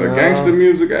 Nah, the gangster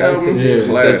music album,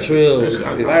 the Trill,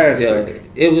 classic.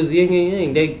 It was yin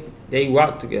and yang. They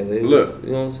rocked together. Look,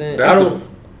 you know what I'm saying?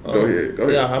 Go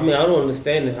ahead. Yeah, I mean, I don't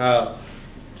understand how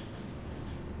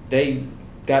they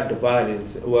got divided.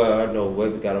 Well, I know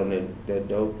Webby got on that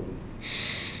dope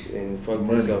and fucked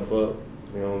himself up.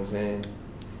 You know what I'm saying?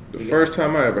 The first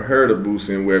time I ever heard of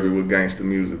Boosie and Webby with gangster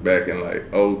music back in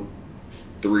like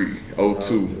 03,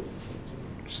 02,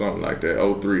 something like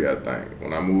that. 03, I think,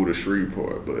 when I moved to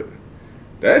Shreveport. But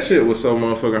that shit was so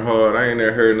motherfucking hard. I ain't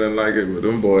never heard nothing like it, but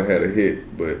them boys had a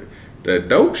hit. But that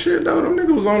dope shit, though, them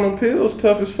niggas was on them pills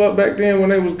tough as fuck back then when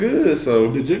they was good,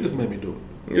 so. The Jiggers made me do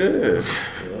it. Yeah.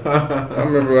 I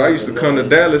remember I used to come to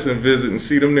Dallas and visit and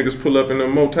see them niggas pull up in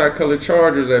them multicolored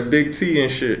Chargers at Big T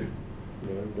and shit.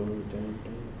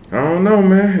 I don't know,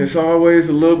 man. It's always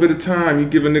a little bit of time. You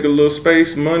give a nigga a little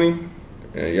space, money,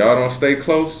 and y'all don't stay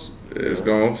close, it's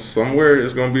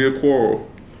gonna be a quarrel.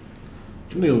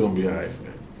 You niggas gonna be alright,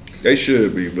 man. They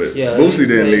should be, but Boosie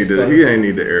he ain't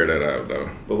need to air that out though.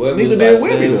 But Webby neither was did like,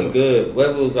 Webby man, though. we good.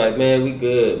 Webby was like, man, we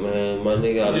good, man. My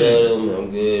nigga, I love him.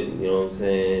 I'm good. You know what I'm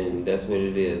saying? That's what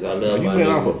it is. I love you my went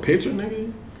niggas. off a picture,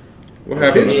 nigga? What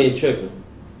happened? He ain't tripping.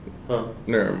 Huh?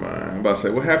 Never mind. I'm about to say,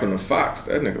 what happened to Fox?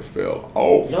 That nigga fell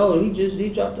off. No, he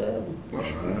dropped the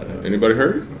album. Anybody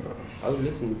heard it? I was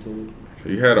listening to it.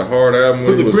 He had a hard album Put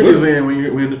when he the was crickets with in when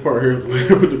you in this part here.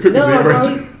 Put the crickets in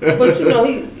right there. But you know,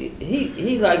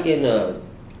 he like in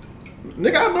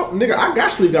Nigga, I know. Nigga, I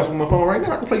got Street Gospel on my phone right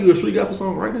now. I can play you a Street Gospel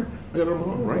song right now. I got it on my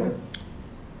phone right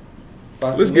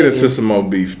now. Let's get into some more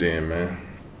beef then, man.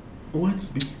 What's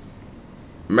beef?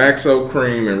 Maxo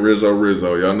Cream and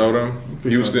Rizzo. Y'all know them?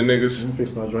 Houston niggas. Let me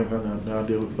fix my drink. I'll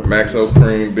deal with it. Maxo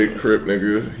Cream, Big Crip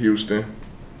nigga, Houston.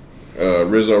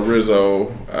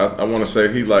 Rizzo, I want to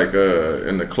say he like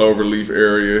in the Cloverleaf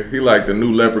area. He like the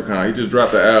new Leprechaun. He just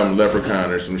dropped the album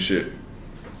Leprechaun or some shit.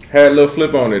 Had a little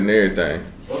flip on it and everything.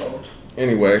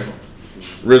 Anyway,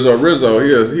 Rizzo,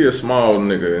 he a small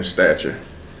nigga in stature.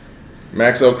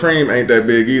 Maxo Cream ain't that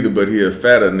big either, but he a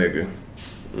fatter nigga.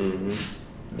 Mm-hmm.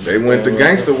 They went the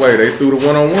gangster way. They threw the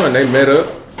one-on-one. They met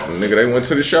up. And nigga, they went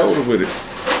to the shoulder with it.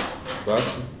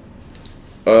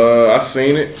 I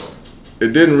seen it.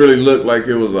 It didn't really look like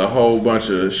it was a whole bunch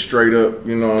of straight up,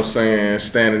 you know what I'm saying,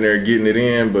 standing there getting it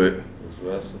in, but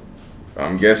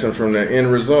I'm guessing from the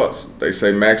end results, they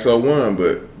say Maxo won,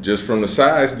 but just from the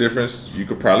size difference, you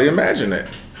could probably imagine that.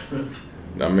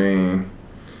 I mean,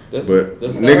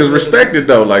 niggas respect it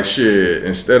though, like shit,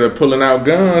 instead of pulling out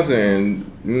guns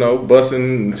and, you know, busting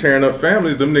and tearing up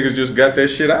families, them niggas just got that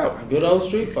shit out. Good old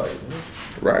street fight. Man.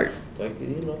 Right. Like, you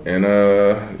know.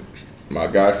 And my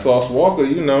guy Sauce Walker,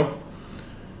 you know,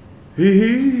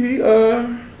 he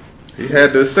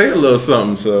had to say a little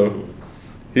something, so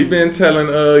he been telling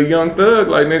Young Thug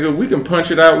like, nigga, we can punch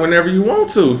it out whenever you want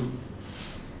to.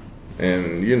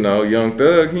 And you know, Young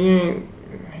Thug, he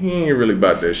ain't really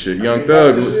about that shit. Young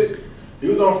Thug, he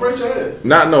was on French ass.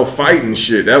 not no fighting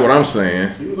shit. That's what I'm saying.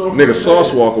 Nigga,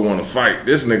 Sauce Walker want to fight.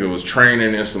 This nigga was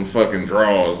training in some fucking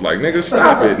drawers. Like, nigga,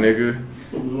 stop it, nigga.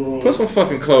 Put some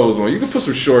fucking clothes on. You can put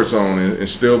some shorts on and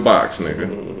still box,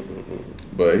 nigga.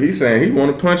 But he's saying he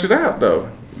want to punch it out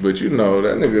though. But you know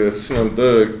that nigga Slim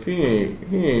Thug, he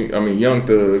ain't. I mean Young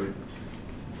Thug,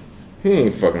 he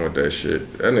ain't fucking with that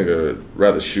shit. That nigga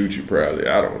rather shoot you probably.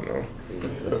 I don't know.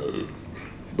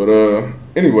 But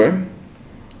anyway,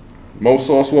 more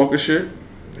Sauce Walker shit.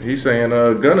 He's saying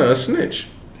Gunna a snitch.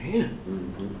 Damn.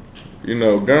 You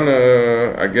know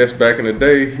Gunna. I guess back in the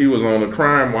day he was on the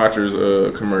Crime Watchers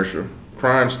commercial,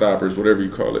 Crime Stoppers, whatever you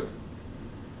call it.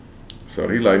 So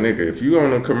he like, nigga, if you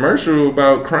on a commercial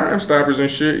about Crime Stoppers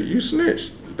and shit, you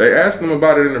snitch. They asked him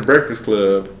about it in the Breakfast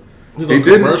Club. He was on a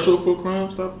commercial for Crime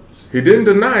Stoppers? He didn't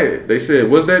deny it. They said,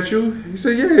 was that you? He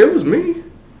said, yeah, it was me.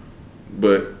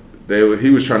 But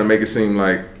he was trying to make it seem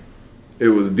like it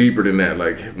was deeper than that.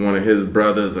 Like one of his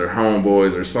brothers or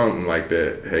homeboys or something like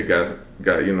that had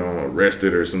got you know,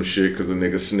 arrested or some shit because a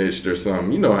nigga snitched or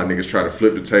something. You know how niggas try to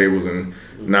flip the tables and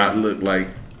not look like,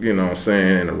 you know what I'm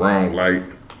saying, in the wrong light.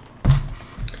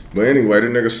 But anyway, the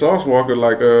nigga Sauce Walker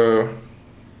like,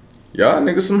 y'all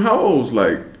niggas some hoes.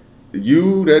 Like,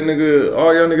 you, that nigga,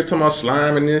 all y'all niggas talking about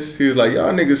slime and this. He was like,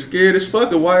 y'all niggas scared as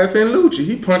fuck of YFN Lucci.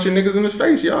 He punching niggas in the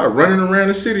face. Y'all running around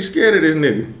the city scared of this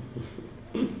nigga.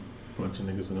 Punching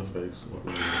niggas in the face.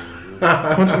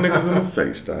 Punching niggas in the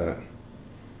face, dog.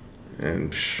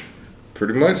 And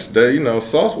pretty much, that, you know,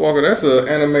 Sauce Walker, that's an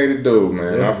animated dude,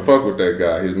 man. Yeah. I fuck with that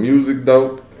guy. His music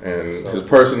dope. And his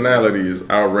personality is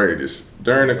outrageous.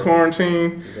 During the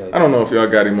quarantine, I don't know if y'all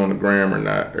got him on the gram or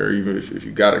not, or even if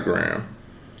you got a gram.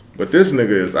 But this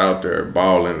nigga is out there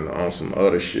balling on some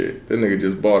other shit. This nigga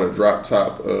just bought a drop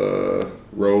top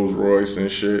Rolls Royce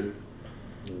and shit.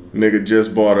 Nigga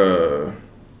just bought a...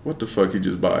 What the fuck he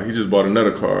just bought? He just bought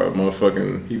another car,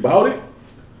 motherfucking... He bought it?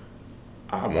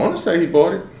 I want to say he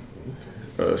bought it.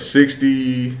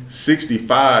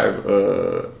 65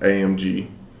 AMG,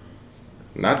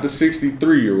 not the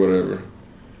 63 or whatever.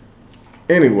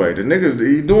 Anyway, the nigga,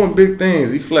 he doing big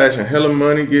things. He flashing hella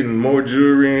money, getting more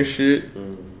jewelry and shit.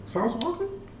 Sauce Walker?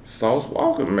 Sauce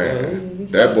Walker, man. Yeah,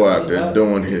 That boy out there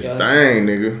doing his thing,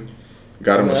 nigga.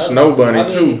 Got him a snow bunny,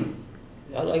 too.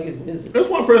 I like his music. There's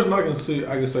one person I can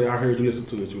say I heard you listen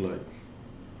to that you like.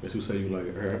 That you say you like.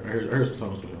 I heard some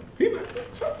songs from him. He like,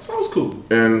 sounds cool.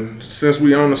 And since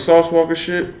we on the Sauce Walker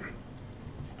shit,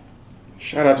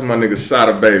 shout out to my nigga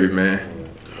Sada Baby, man.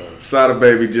 Sada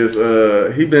Baby just,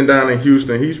 he been down in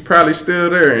Houston. He's probably still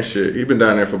there and shit. He been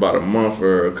down there for about a month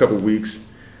or a couple weeks.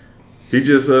 He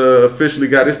just officially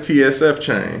got his TSF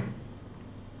chain.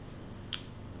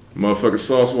 Motherfucker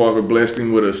Sauce Walker blessed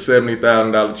him with a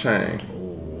 $70,000 chain.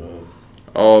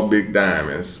 All big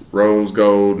diamonds, rose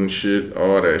gold and shit,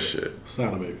 all that shit.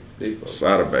 Sada Baby.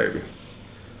 Sada Baby.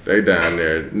 They down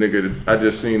there. Nigga, I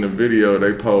just seen the video.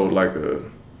 They pulled like a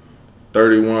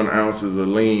 31 ounces of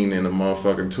lean in a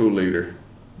motherfucking 2-liter.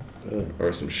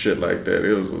 Or some shit like that.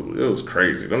 It was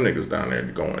crazy. Them niggas down there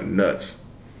going nuts.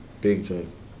 Big drink.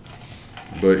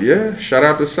 But yeah, shout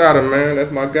out to Sada, man.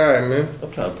 That's my guy, man. I'm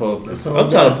trying to pull up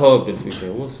this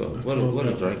weekend. What's up? What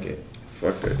a drink at?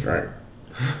 Fuck that drink.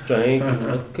 Drink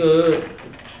good.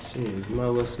 Shit, you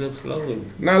might well slip slowly.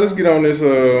 Now let's get on this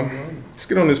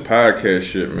podcast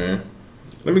shit, man.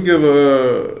 Let me give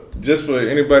just for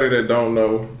anybody that don't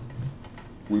know,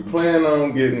 we plan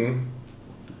on getting,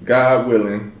 God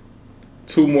willing,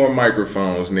 2 more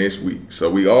microphones next week. So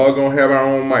we all gonna have our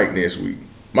own mic next week.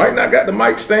 Might not got the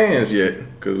mic stands yet,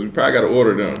 because we probably got to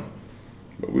order them.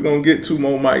 But we're going to get 2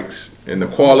 more mics, and the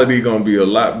quality going to be a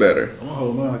lot better. I'm going to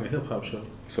hold mine like a hip-hop show.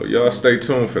 So y'all stay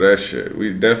tuned for that shit.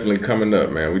 We definitely coming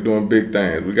up, man. We doing big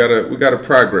things. We gotta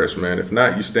progress, man. If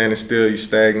not, you standing still, you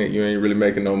stagnant, you ain't really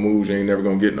making no moves, you ain't never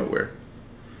going to get nowhere.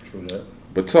 True that.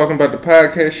 But talking about the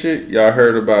podcast shit, y'all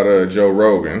heard about Joe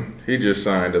Rogan. He just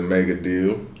signed a mega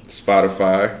deal,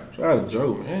 Spotify. Shout out to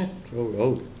Joe, man. Joe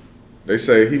Rogan. They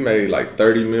say he made like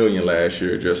 $30 million last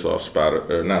year just off off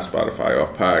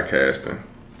podcasting.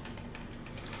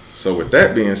 So with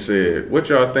that being said, what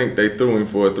y'all think they threw him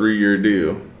for a 3-year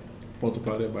deal?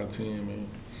 Multiply that by 10, man.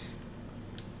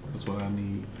 That's what I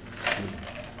need.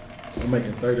 I'm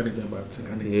making 30, anything by 10.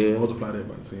 I need to multiply that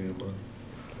by 10, bro.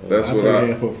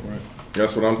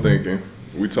 That's what I'm thinking.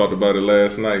 We talked about it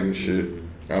last night and shit.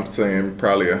 I'm saying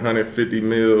probably 150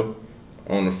 mil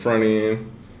on the front end.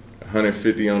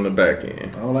 150 on the back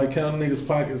end. I don't like counting niggas'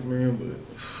 pockets, man, but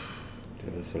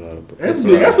that's a lot of.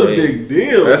 That's a big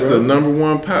deal. That's bro. the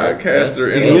 #1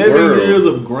 podcaster in the world. 11 years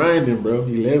of grinding, bro.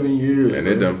 11 years, and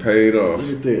bro. it done paid off.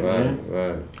 Look at that, man.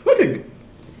 Right. Look at.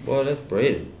 Boy, that's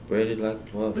braided like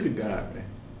what? Look at God, man.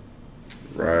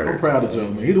 Right. I'm proud of Joe,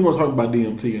 man. He didn't want to talk about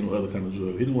DMT and other kind of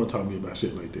drugs. He didn't want to talk to me about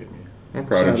shit like that, man. I'm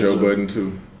proud of Joe Budden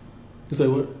too. You say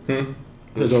what?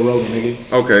 That's Joe Rogan, nigga.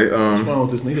 Okay. What's wrong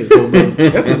with this nigga? Joe Budden.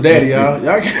 That's his daddy, y'all.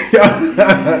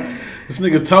 This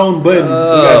nigga Tone Budden. We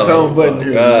got Tone Budden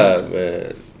here. God,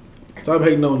 man. Stop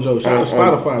hating on Joe. Shout out to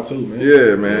Spotify too, man.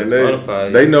 Yeah, man. Spotify,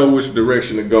 they know which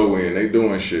direction to go in. They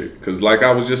doing shit. Cause like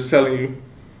I was just telling you,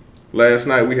 last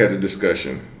night we had a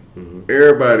discussion.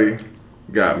 Everybody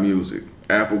got music.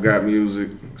 Apple got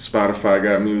music. Spotify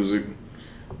got music.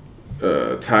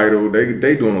 Tidal.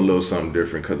 They doing a little something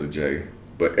different because of Jay.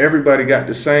 But everybody got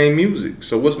the same music.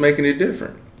 So what's making it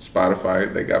different?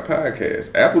 Spotify, they got podcasts.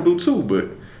 Apple do too, but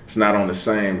it's not on the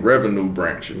same revenue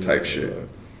branch type shit.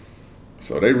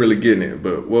 So they really getting it.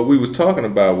 But what we was talking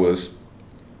about was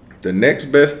the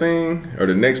next best thing or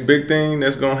the next big thing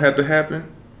that's going to have to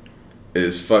happen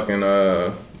is fucking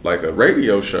like a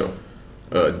radio show.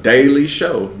 A daily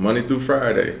show, Monday through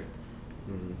Friday.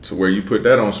 To where you put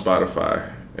that on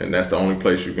Spotify. And that's the only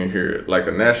place you can hear it. Like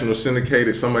a national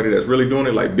syndicated, somebody that's really doing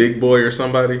it, like Big Boy or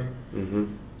somebody.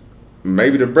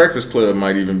 Maybe the Breakfast Club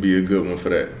might even be a good one for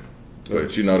that.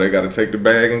 But you know, they got to take the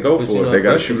bag and go for it. They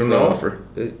got to shoot them the offer.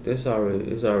 It's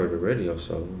already a radio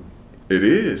show. It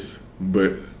is,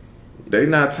 but they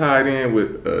not tied in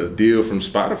with a deal from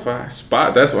Spotify.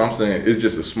 That's what I'm saying. It's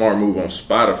just a smart move on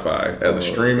Spotify as a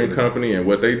streaming company and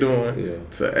what they doing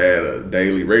to add a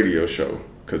daily radio show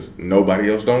because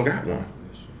nobody else don't got one.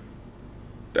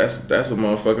 That's a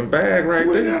motherfucking bag right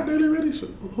there. Who got daily radio show?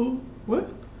 Who? What?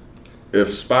 If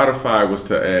Spotify was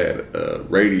to add a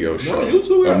radio show,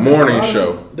 YouTube a morning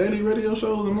show, daily radio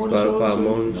shows and morning Spotify shows.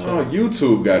 morning show. Oh,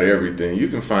 YouTube got everything. You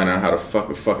can find out how to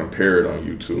fucking pair it on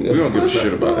YouTube. We don't give a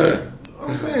shit about that.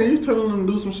 I'm saying you telling them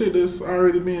to do some shit that's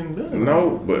already being done.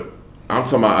 No, but I'm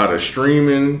talking about out of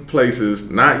streaming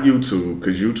places, not YouTube,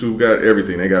 because YouTube got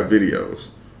everything. They got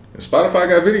videos. And Spotify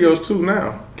got videos too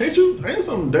now. Can't you? Ain't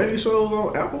some dating shows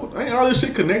on Apple? Ain't all this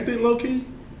shit connected, low key?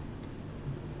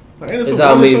 Like, It's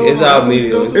all media. It's all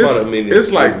media. It's part of media.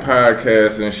 It's like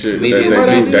podcasts and shit Media. that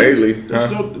they do daily.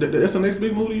 That's the next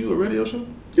big move to you, a radio show?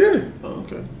 Yeah. Oh,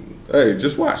 okay. Hey,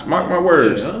 just watch. Mark my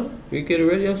words. Yeah, huh? You get a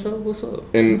radio show? What's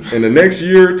up? In the next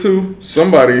year or two,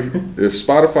 somebody, if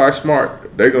Spotify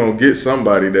smart, they gonna get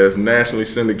somebody that's nationally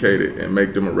syndicated and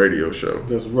make them a radio show.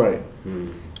 That's right.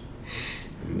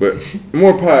 But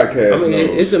more podcasts. I mean,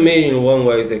 knows. it's a million and one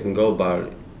ways they can go about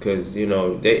it. Because, you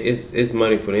know, it's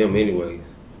money for them anyways.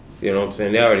 You know what I'm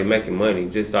saying? They're already making money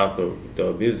just off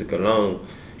the music alone.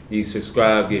 You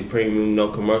subscribe, get premium, no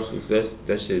commercials.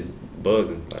 That shit's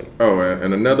buzzing. Like, Oh,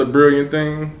 and another brilliant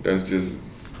thing that's just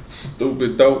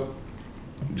stupid dope.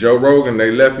 Joe Rogan,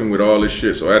 they left him with all this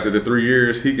shit. So after the 3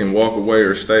 years, he can walk away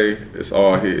or stay. It's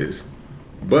all his.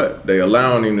 But they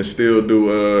allowing him to still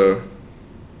do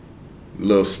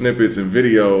little snippets and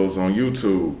videos on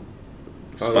YouTube.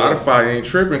 Spotify ain't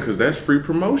tripping because that's free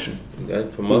promotion.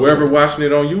 that promotion. Whoever watching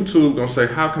it on YouTube gonna say,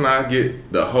 how can I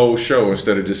get the whole show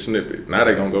instead of just snippet? Now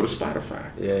they gonna go to Spotify.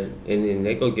 Yeah, and then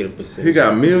they go get a percentage. He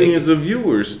got millions of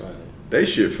viewers. Right. They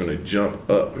shit finna jump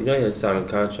up. You know he had to sign a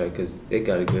contract because they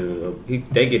got to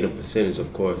get they get a percentage,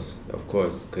 of course,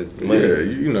 because money. Yeah,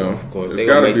 you know, Of course, it's they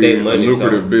gonna gotta make be their a money,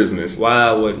 lucrative so business.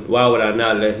 Why would I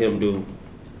not let him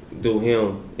do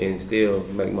him and still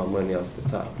make my money off the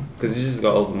top? Because it's just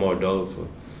gonna open more doors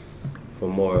for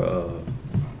more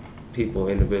people,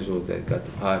 individuals that got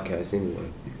the podcast anyway.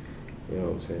 You know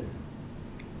what I'm saying?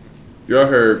 Y'all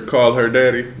heard Call Her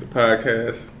Daddy, the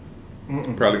podcast?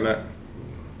 Probably not.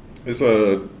 It's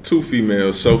two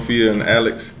females, Sophia and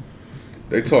Alex.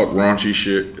 They talk raunchy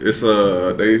shit. It's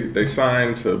they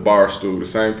signed to Barstool, the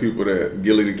same people that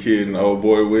Gilly the Kid and the old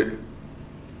boy with.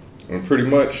 And pretty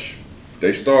much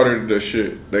they started the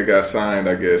shit. They got signed,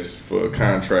 I guess, for a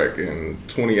contract in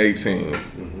 2018.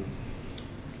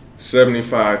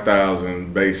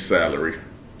 $75,000 base salary.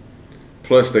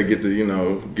 Plus they get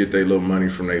to, get their little money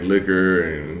from their liquor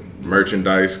and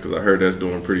merchandise, because I heard that's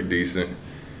doing pretty decent.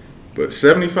 But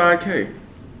 $75K,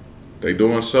 they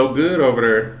doing so good over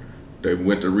there, they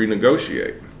went to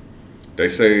renegotiate. They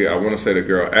say, I want to say the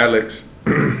girl Alex,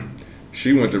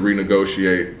 she went to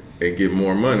renegotiate and get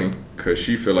more money because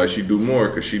she feel like she do more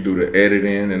because she do the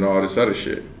editing and all this other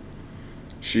shit.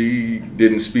 She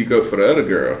didn't speak up for the other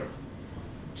girl.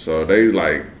 So they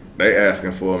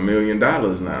asking for $1 million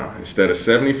now. Instead of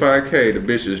 $75K, the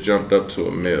bitches jumped up to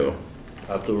 $1 million.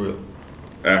 Out the real.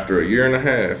 After a year and a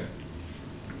half.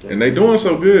 And they doing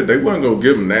so good, they wasn't gonna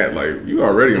give them that. Like, you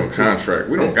already on contract.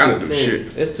 We don't gotta do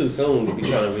shit. It's too soon to be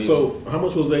trying to read. So how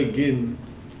much was they getting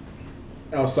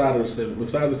outside of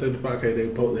besides the $75K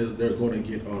they're going to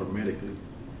get automatically?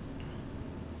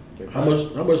 How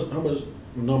much numbers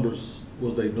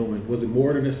was they doing? Was it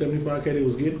more than the $75K they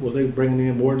was getting? Was they bringing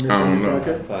in more than that I don't know.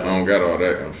 $75K? I don't got all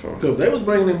that info. Because if they was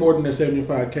bringing in more than that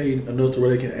 $75K enough to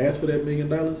where they can ask for that $1 million,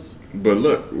 But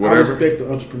look, I respect the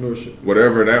entrepreneurship.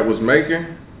 whatever that was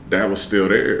making, that was still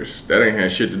theirs. That ain't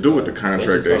had shit to do with the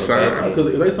contract they signed.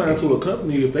 Because if they sign to a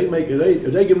company, if they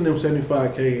giving them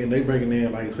 $75K and they bringing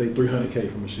in like say $300K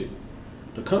from the shit,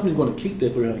 the company's going to keep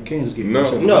that $300K and just give them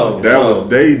 $75K. No. That was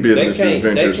they business can't-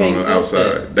 ventures they on can't the touch outside.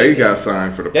 that. They got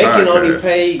signed for the They podcast. can only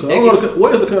pay.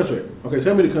 What is the contract? Okay,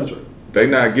 tell me the contract. They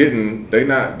not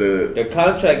the The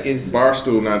contract is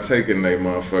Barstool not taking their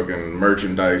motherfucking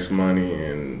merchandise money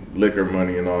and liquor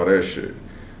money and all that shit.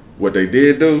 What they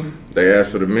did do, they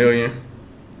asked for the $1 million.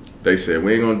 They said,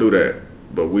 we ain't gonna do that,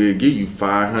 but we'll give you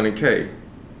 $500K.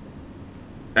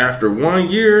 After 1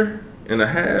 year and a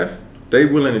half, they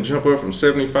willing to jump up from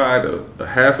 75 to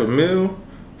 $500,000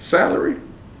 salary.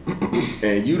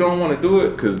 And you don't want to do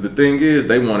it because the thing is,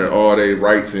 they wanted all their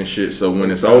rights and shit. So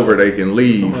when it's over, they can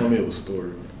leave. Somebody made a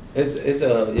story. it's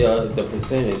the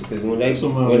percentage because when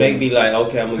they be like,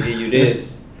 okay, I'm gonna give you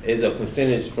this, it's a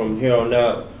percentage from here on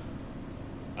out.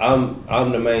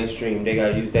 I'm the mainstream. They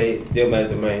gotta use them as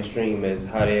the mainstream as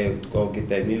how they gonna get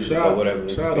that music or whatever.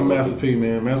 Shout out to Master P,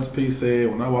 man. Master P said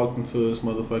when I walked into this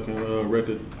motherfucking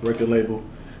record label,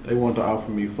 they wanted to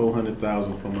offer me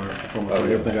 $400,000 for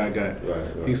everything I got.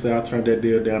 Right. He said I turned that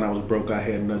deal down. I was broke. I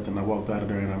had nothing. I walked out of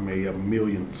there and I made up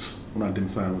millions when I didn't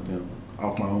sign with them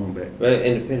off my own back. But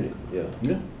independent, yeah.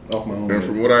 Yeah, off my own. And back.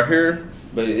 from what I hear,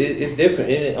 But it's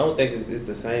different. I don't think it's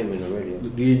the same in the radio.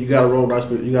 You gotta roll dice.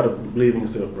 You gotta believe in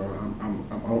yourself, bro.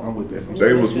 I'm with that.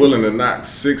 they was willing to knock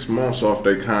 6 months off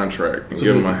their contract and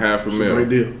give them It's a great $500,000.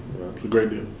 deal. It's a great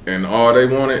deal. And all they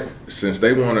wanted, since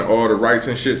they wanted all the rights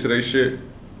and shit to their shit,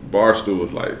 Barstool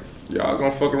was like, y'all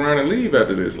gonna fuck around and leave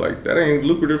after this. Like, that ain't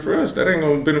lucrative for us. That ain't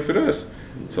gonna benefit us.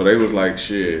 So they was like,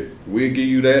 shit, we'll give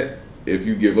you that if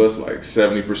you give us like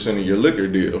 70% of your liquor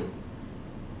deal,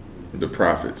 the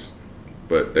profits.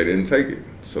 But they didn't take it.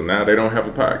 So now they don't have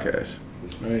a podcast.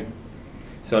 Right.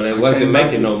 So they wasn't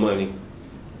making no money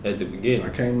at the beginning. I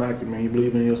can't knock it, man. You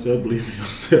believe in yourself, believe in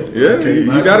yourself. Yeah,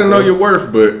 you gotta know your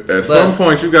worth, but at some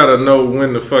point you gotta know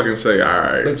when to fucking say, all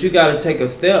right. But you gotta take a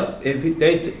step. If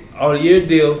they on a year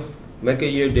deal, make a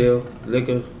year deal,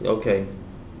 liquor, okay.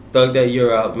 Thug that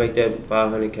year out, make that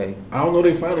 $500K. I don't know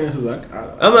their finances.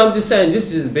 I'm just saying,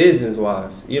 just business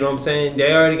wise. You know what I'm saying?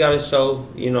 They already got a show.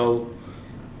 You know,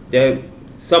 that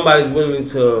somebody's willing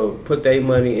to put their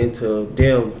money into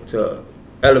them to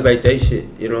elevate their shit.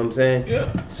 You know what I'm saying?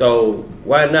 Yeah. So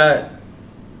why not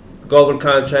go over the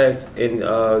contracts and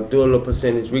do a little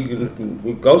percentage? We can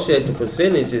negotiate the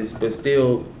percentages, but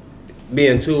still be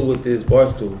in tune with this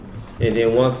Barstool. And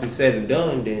then once it's said and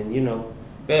done, then you know,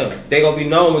 bam, they gonna be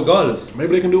known regardless.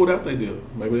 Maybe they can do without they do.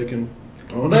 Maybe they can.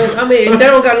 But I mean, if they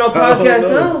don't got no podcast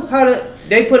now, how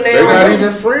they put their? They not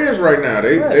even friends right now.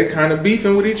 They kind of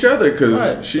beefing with each other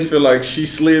because she feel like she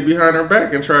slid behind her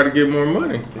back and tried to get more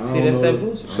money. See, that's that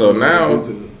bullshit. So now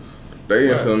they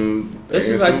in some. That's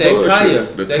they in just some like that bullshit.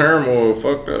 Kaya. The turmoil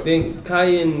fucked up. Then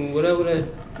Kaya and whatever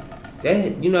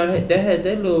that you know they had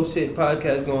that little shit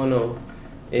podcast going on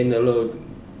in the little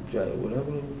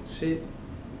whatever shit,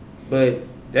 but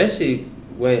that shit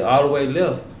went all the way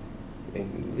left.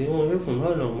 And they don't hear from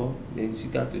her no more. Then she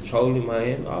got the troll in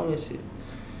Miami, all that shit.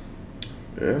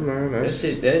 Yeah, man, That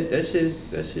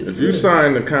shit. If you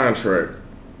sign the contract,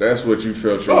 that's what you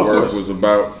felt your worth was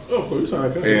about. Oh, of course, you sign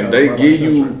a contract. And they give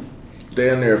you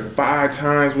down there 5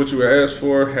 times what you asked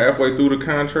for halfway through the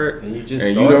contract, and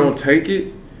you don't take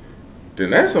it,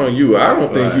 then that's on you. I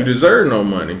don't think you deserve no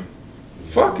money.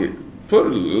 Fuck it.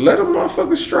 Let them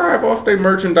motherfuckers strive off their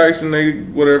merchandise and they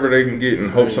whatever they can get and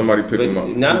hope somebody pick them up.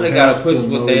 Now they gotta push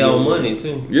with their own money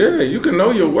too. Yeah, you can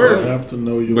know your worth. You have to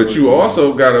know your worth. But you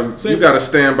also gotta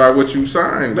stand by what you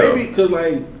signed. Maybe because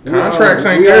like contracts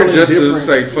ain't there just to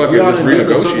say fuck it, let's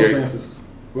renegotiate.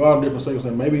 We're all in different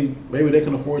circumstances. Maybe they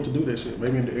can afford to do that shit.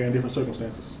 Maybe they're in different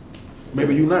circumstances.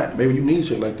 Maybe you not. Maybe you need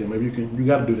shit like that. Maybe you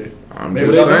got to do that. I'm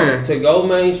just saying to go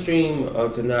mainstream or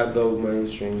to not go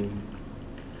mainstream.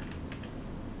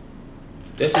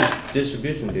 That's just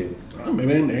distribution deals. Maybe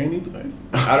they ain't need to.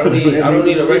 I don't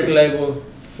need a record label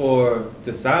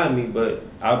to sign me, but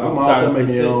I'm all for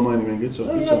making your own money, man.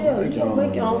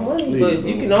 Make your own money. Please, but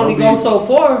you can only go so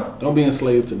far. Don't be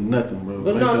enslaved to nothing, bro.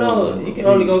 But no, you can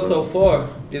only go so far.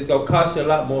 It's gonna cost you a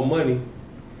lot more money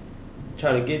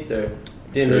trying to get there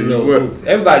than the little boots.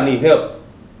 Everybody need help.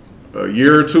 A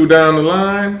year or two down the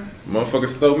line,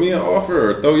 motherfuckers throw me an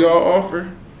offer or throw y'all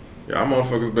offer. Y'all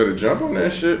motherfuckers better jump on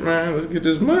that shit, man. Let's get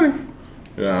this money.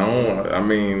 Yeah,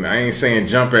 I ain't saying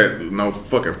jump at no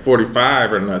fucking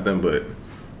 45 or nothing, but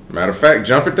matter of fact,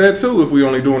 jump at that too if we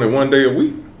only doing it one day a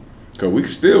week. Cause we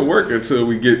can still work until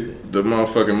we get the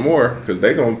motherfucking more, cause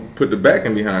they gonna put the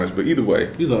backing behind us. But either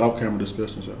way, these are off-camera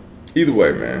discussions, y'all. Either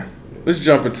way, man. Let's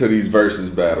jump into these versus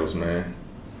battles, man.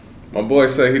 My boy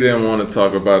said he didn't want to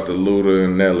talk about the Luda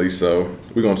and Nelly, so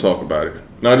we gonna talk about it.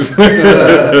 No, just talk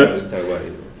about it.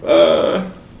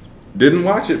 Didn't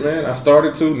watch it, man. I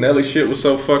started to. Nelly shit was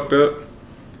so fucked up.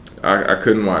 I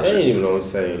couldn't watch it. They ain't even on the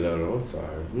same level. I'm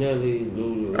sorry. Nelly,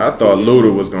 Luda. I thought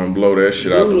Luda was gonna blow that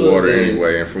shit out the water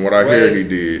anyway, and from what I hear, he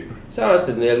did. Shout out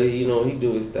to Nelly. You know, he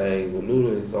do his thing, but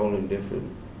Luda is only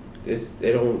different.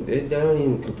 They don't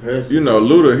even compare. You know,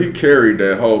 Luda, he carried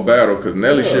that whole battle because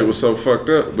Nelly shit was so fucked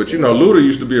up. But you know, Luda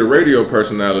used to be a radio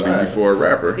personality before a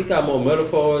rapper. He got more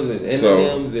metaphors and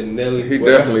Eminems and Nelly. He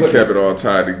definitely kept it all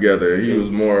tied together. He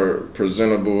was more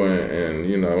presentable and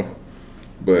you know,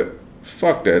 but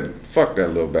fuck that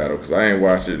little battle because I ain't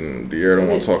watched it and the air don't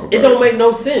want to talk about it. It don't make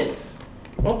no sense.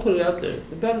 I'll put it out there.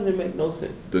 The battle didn't make no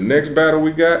sense. The next battle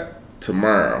we got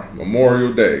tomorrow,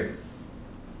 Memorial Day.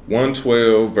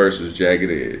 112 versus Jagged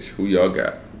Edge. Who y'all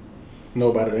got?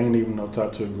 Nobody. They ain't even no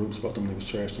top 2 groups. About them niggas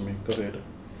trash to me. Go ahead.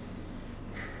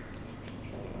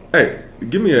 Hey,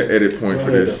 give me an edit point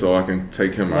for this so I can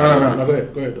take him out. No. Go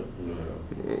ahead.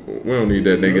 We don't need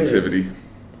that negativity.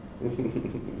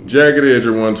 Jagged Edge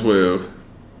or 112?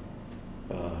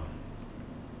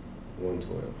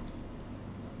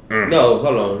 112. No,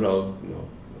 hold on.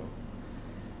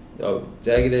 No.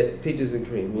 Jagged Edge, Peaches and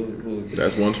Cream. Who is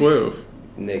That's 112.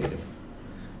 Negative.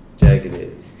 Jagged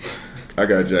Edge. I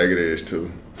got Jagged Edge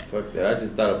too. Fuck that. I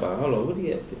just thought about, hold on, what do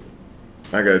you have to?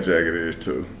 I got Jagged Edge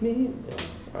too. Me?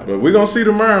 But we gonna see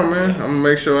tomorrow, man. I'm gonna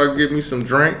make sure I get me some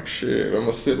drink. Shit, I'm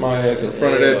gonna sit my ass in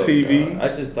front of that TV.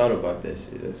 I just thought about that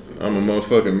shit. That's good. I'm a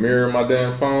motherfucking mirror my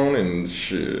damn phone and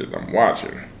shit. I'm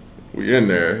watching. We in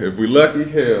there. If we lucky,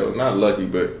 hell, not lucky,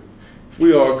 but if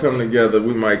we all come together,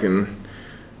 we might can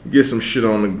get some shit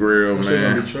on the grill,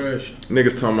 man. Trash.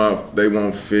 Niggas talking about they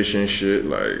want fish and shit.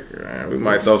 Like, man, we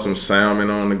might throw some salmon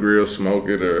on the grill, smoke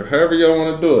it, or however y'all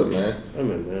want to do it, man. I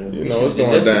mean, man, You know, it's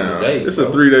going down. Today, it's bro.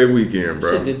 a 3-day weekend,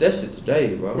 bro. Shit did that shit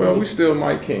today, bro. Well, we still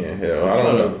might can. Hell, I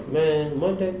don't know. Man,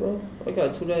 Monday, bro. I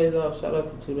got 2 days off. Shout out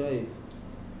to 2 days.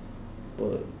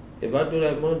 But if I do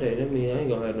that Monday, that means I ain't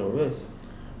gonna have no rest.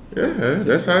 Yeah,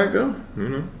 that's how it go. You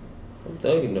know, I'm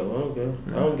thugging though. I don't care.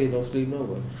 I don't get no sleep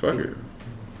nowhere. fuck it.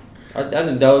 I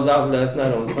done dozed off last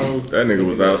night on tone. That nigga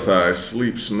was outside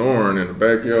sleep snoring in the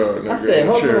backyard. I said,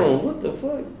 hold on, what the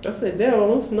fuck? I said, damn,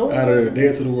 I'm snoring. Out of there,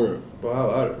 dead to the world.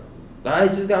 Bro, I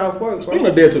just got off work, bro. Speaking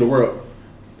of dead to the world,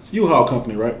 it's U-Haul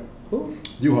company, right? Who?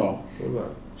 U-Haul. What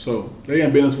about? So they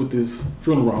in business with this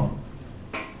funeral home.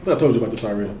 I thought I told you about this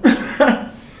already.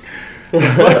 The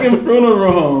fucking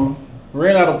funeral home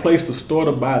ran out of place to store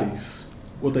the bodies.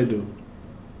 What they do?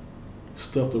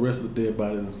 Stuff the rest of the dead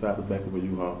bodies inside the back of a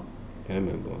U-Haul. Damn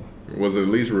it, boy. Was it at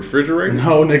least refrigerated?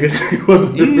 No, nigga, it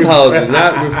wasn't. U-Haul is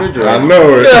not refrigerated. I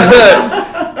know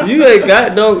it. You ain't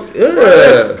got no.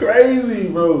 That's crazy,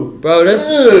 bro. Bro, that's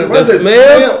Ugh, the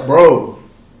smell. bro.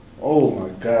 Oh my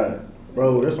god,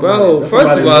 bro. That's Bro,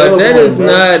 first of all, that is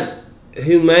not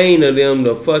humane of them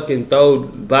to fucking throw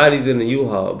bodies in the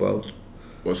U-Haul, bro.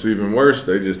 What's even worse,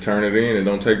 they just turn it in and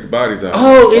don't take the bodies out.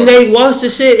 Oh, and they wash the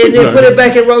shit and then put it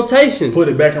back in rotation. Put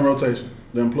it back in rotation.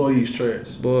 The employees trash.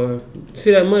 Boy,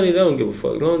 see that money? They don't give a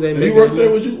fuck. As long as they If make you worked that there,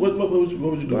 money. would you? What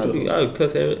would you do? Bro, to I would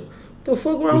cuss at it. What the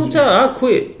fuck wrong with y'all? I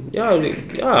quit. Y'all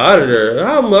out of there.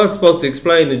 How am I supposed to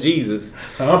explain to Jesus?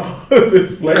 I'm supposed to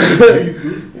explain to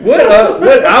Jesus. What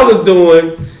I was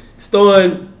doing,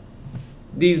 storing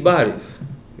these bodies.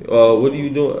 What are you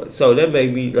doing? So that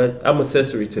make me like I'm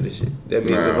accessory to the shit. That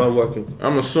means if I'm working.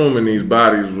 I'm assuming these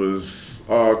bodies was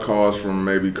all caused from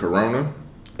maybe Corona.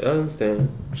 I understand.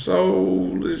 So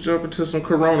let's jump into some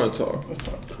Corona talk.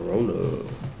 Corona.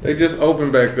 They just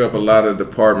opened back up a lot of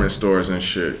department stores and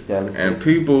shit. Yeah, And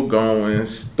people going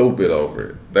stupid over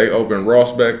it. They opened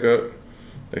Ross back up.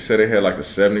 They said they had like a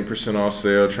 70% off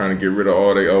sale, trying to get rid of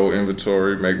all their old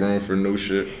inventory, make room for new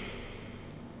shit.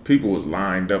 People was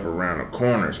lined up around the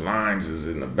corners. Lines is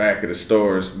in the back of the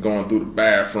stores, going through the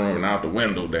bathroom and out the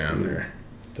window down there.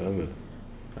 Damn it.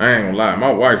 I ain't gonna lie,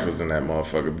 my wife was in that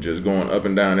motherfucker just going up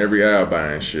and down every aisle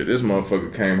buying shit. This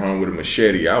motherfucker came home with a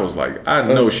machete. I was like, I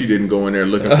know she didn't go in there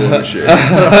looking for a machete.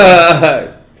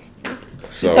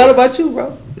 She thought about you,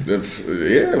 bro.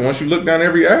 Yeah, once you look down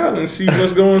every aisle and see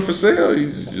what's going for sale, you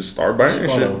just start buying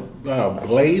shit.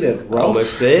 Blade at Ross.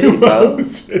 Machete, bro.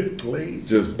 Blade.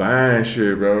 Just buying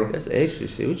shit, bro. That's extra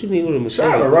shit. What you need with a machete?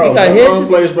 Shout out to You Ross. got One hedges?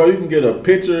 place, bro. You can get a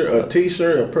picture, a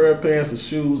t-shirt, a pair of pants, a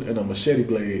shoes, and a machete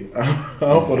blade. I'm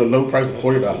for the low price of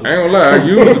 $40. I ain't gonna lie, I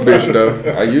used the bitch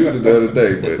though. I used it the other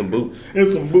day, And but some boots. And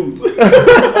some boots.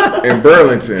 in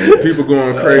Burlington, people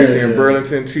going crazy in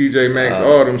Burlington, TJ Maxx,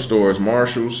 all them stores,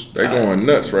 Marshalls, they going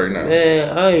nuts right now.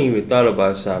 Man, I ain't even thought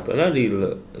about shopping. I need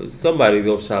somebody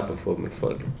go shopping for me.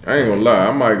 Fuck it. I ain't gonna lie,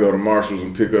 I might go to Marshalls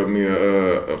and pick up me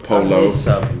a polo. I need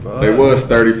shopping, bro. They was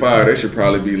 35. They should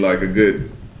probably be like a good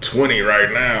 20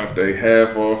 right now if they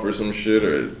half off or some shit,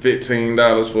 or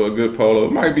 $15 for a good polo.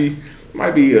 It might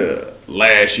be a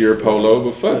last year polo,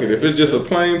 but fuck it. If it's just a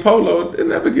plain polo, it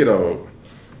never get old.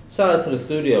 Shout out to the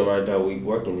studio right now we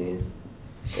working in.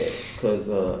 Cause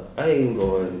I ain't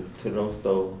going to no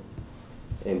store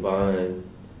and buying.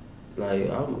 Like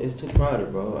it's too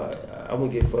crowded, bro. I'm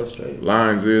gonna get frustrated.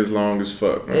 Lines is long as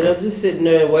fuck, man. And I'm just sitting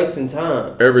there wasting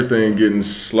time. Everything getting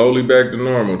slowly back to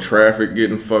normal. Traffic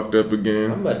getting fucked up I'm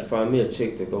again. about to find me a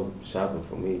chick to go shopping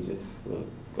for me. Just look,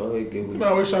 go ahead and give me. You can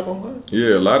always shop online.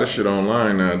 Yeah, a lot of shit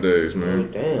online nowadays, man.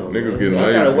 Damn, Niggas man. getting I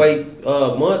lazy. gotta wait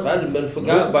a month. I just been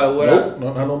forgot about what Nope,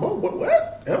 not no more.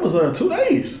 What? Amazon 2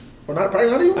 days. Or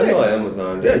probably not even I know that.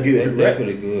 Amazon. Yeah, get it. That's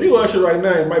pretty good. You watch it right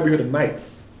now, it might be here tonight.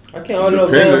 I can't order no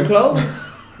damn Depending. clothes.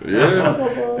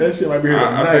 Yeah. That shit might be here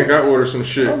tonight. I think I ordered some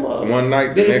shit Come on. one night.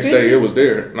 The Did it next fit day you? it was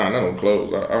there. Nah, not no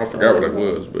clothes. I don't forgot what it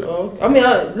was, but I mean,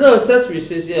 little accessory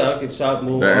shit. Yeah, I can shop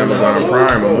more. that on Amazon shit.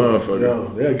 Prime, a Yo,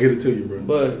 motherfucker. they'll get it to you, bro.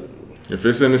 But If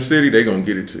it's in the city, they gonna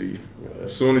get it to you.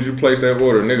 As soon as you place that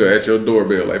order, nigga at your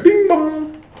doorbell, like bing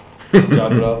bong,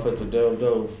 drop it off at the damn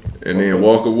door. and then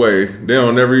walk away. They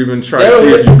don't never even try They to don't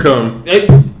see if even- you come.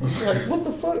 Like, what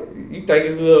the fuck? You think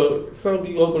it's a little something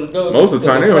you open the door? Most of the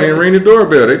time, they don't even ring the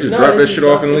doorbell. They just Nah, drop they that just shit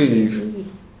off drop and that leave. shit.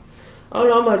 I don't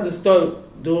know. I might just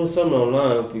start doing something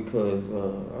online because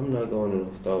I'm not going to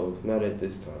the stores. Not at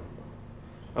this time.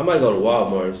 I might go to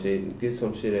Walmart and shit, get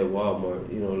some shit at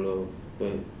Walmart, you know, little,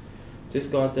 but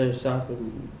just go out there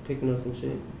shopping, picking up some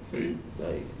shit.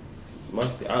 Like,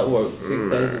 I work 6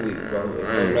 days a week, bro.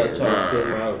 I'm not trying to spend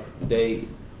my day.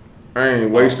 I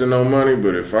ain't wasting no money,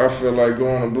 but if I feel like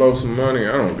going to blow some money,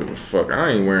 I don't give a fuck.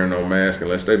 I ain't wearing no mask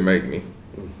unless they make me.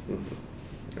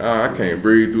 I can't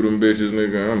breathe through them bitches,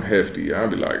 nigga. I'm hefty. I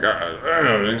be like,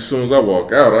 as soon as I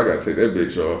walk out, I gotta take that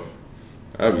bitch off.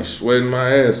 I be sweating my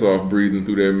ass off breathing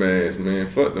through that mask, man.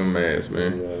 Fuck them masks,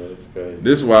 man. Yeah, that's crazy.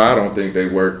 This is why I don't think they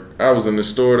work. I was in the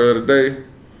store the other day.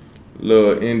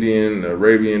 Little Indian,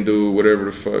 Arabian dude, whatever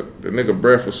the fuck. The nigga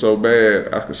breath was so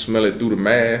bad, I could smell it through the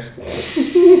mask.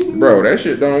 Bro, that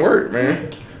shit don't work,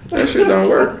 man. That shit don't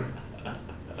work.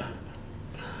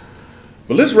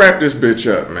 But let's wrap this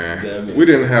bitch up, man. We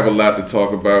didn't have a lot to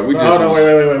talk about. We just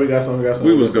wait. We got something.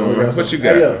 We was going. What you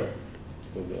got? Hey,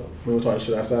 we were talking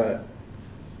shit outside.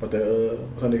 But that,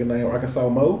 what's that nigga name? Arkansas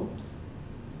Mo?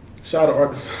 Shout out to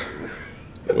Arkansas.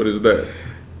 What is that?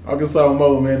 Arkansas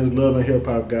Mo, man, this love and hip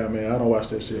hop guy, man. I don't watch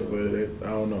that shit, but I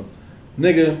don't know.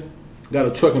 Nigga got a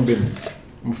trucking business.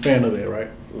 I'm a fan of that, right?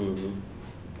 Mm-hmm.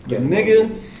 The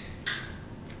nigga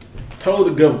told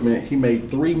the government he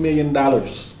made $3 million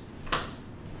off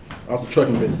the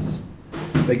trucking business.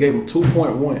 They gave him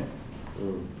 2.1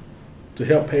 to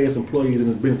help pay his employees and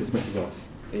his business expenses off.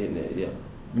 Yeah.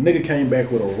 The nigga came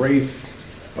back with a Wraith,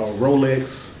 a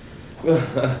Rolex,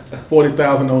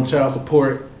 40,000 on child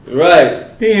support.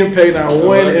 Right. He didn't pay not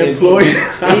one employee. He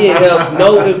didn't help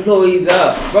no employees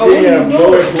out. Bro, He what didn't you have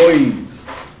no doing? employees.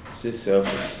 It's just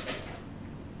selfish.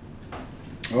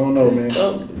 I don't know,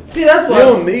 man. See, that's why. You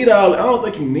don't need all. I don't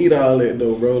think you need all that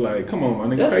though, bro. Like, come on, my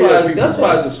nigga. That's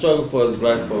why it's a struggle for us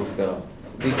black folks now,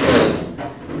 because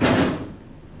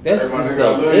that's just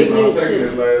some ignorant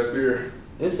shit. Last beer.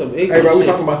 It's some ignorant Hey, bro, we shit.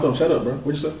 talking about something. Shut up, bro.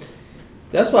 What you say?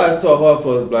 That's why it's so hard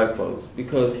for us black folks,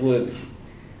 because when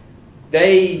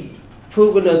they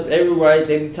proving us every right,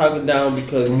 they be talking down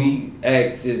because we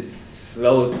act just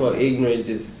slow as fuck, ignorant,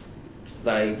 just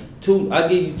like I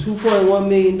give you $2.1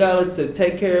 million to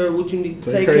take care of what you need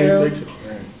to take care of,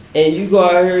 and you go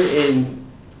out here and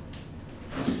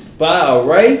buy a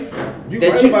Wraith. You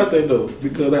right about that though,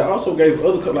 because they also gave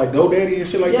other like GoDaddy and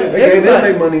shit like that. They gave them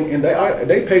their money and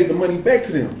they paid the money back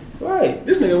to them. Right.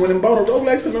 This nigga went and bought a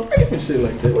Rolex and a Wraith and shit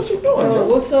like that. What you doing, bro?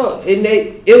 What's up? And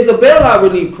it was a bailout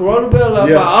relief, Corona bailout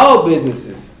for all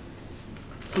businesses,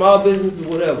 small businesses,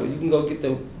 whatever. You can go get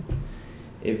them.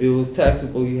 If it was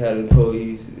taxable, you had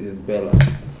employees, it's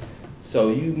bailout.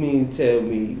 So you mean tell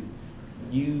me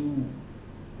you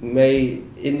made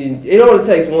it only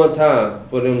takes one time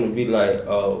for them to be like,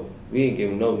 oh, we ain't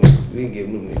giving them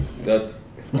nothing.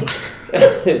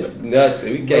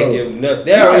 Nothing. We can't give them nothing.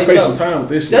 They already pay some time with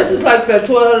this shit. That's just like that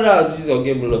 $1,200. You just gonna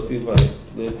give them a little few hundred,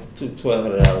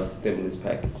 $1,200 stimulus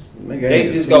package.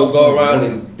 They just go around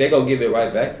and they gonna give it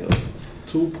right back to us.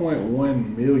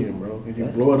 2.1 million, bro. If you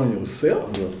blow it on yourself.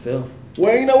 On yourself.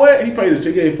 Well, you know what? He paid this.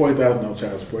 He gave 40,000 on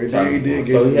child support. He did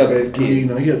so he helped his kids. kids. You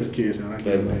know, he helped his kids. And I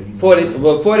can't 40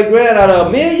 grand out of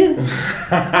 $1 million.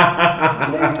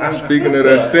 Speaking of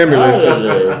that stimulus,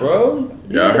 bro.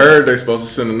 y'all heard they supposed to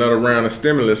send another round of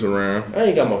stimulus around. I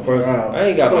ain't got my first.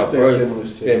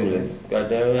 Stimulus.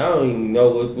 Goddamn it! I don't even know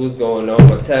what's going on.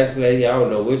 My tax lady, I don't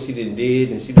know what she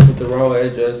did, and she put the wrong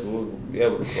address.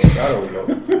 Whatever the fuck, I don't know.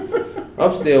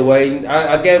 I'm still waiting.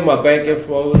 I gave my bank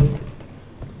info.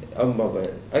 My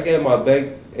bad. I gave my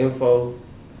bank info.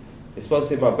 It's supposed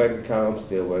to hit my bank account. I'm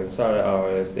still waiting. Sorry,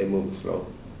 IRS. They moving slow.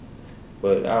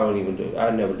 But I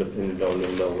never depended on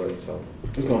them no way. So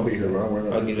it's gonna be here,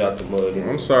 bro. I'll get it out the mud. Anyway.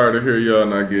 I'm sorry to hear y'all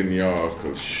not getting y'all's,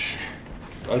 cause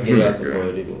I'll get it out the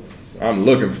mud anyway. So. I'm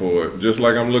looking for it, just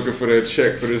like I'm looking for that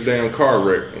check for this damn car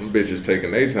wreck. Them bitches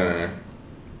taking their time.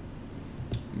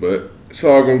 But it's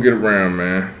all gonna get around,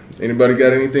 man. Anybody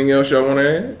got anything else y'all want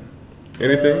to add?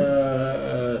 Anything?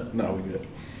 No, we good.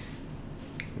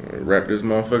 Wrap this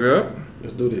motherfucker up.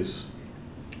 Let's do this.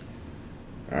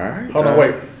 All right. Hold on,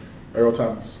 wait. Earl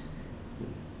Thomas.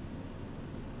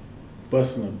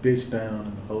 Busting a bitch down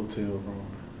in a hotel room.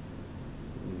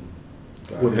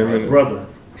 With his brother.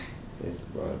 His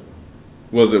brother.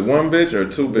 Was it one bitch or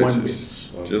two bitches? One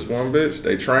bitch. Just one bitch?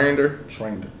 They trained her?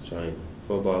 Trained her.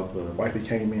 Football player. Wifey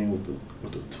came in with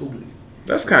the toolie.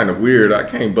 That's kind of weird. I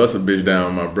can't bust a bitch down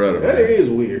with my brother. That man. is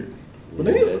weird. But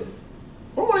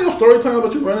what one of your story times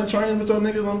about you running trains with your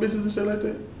niggas on bitches and shit like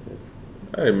that?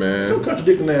 Hey, man. So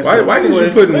contradicting ass. Why did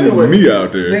you putting me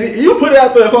out there? Nigga, you put it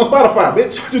out there. It's on Spotify,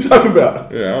 bitch. What you talking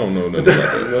about? Yeah, I don't know nothing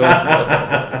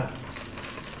about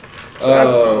that.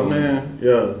 Man,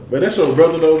 yeah. But that's your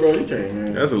brother though, bro. You can't,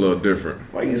 man. That's a little different.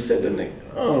 Why you said the nigga?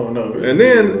 Oh no. And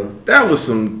then that was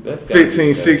some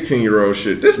 15, 16-year-old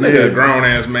shit. This nigga a grown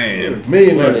ass man.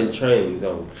 Running trains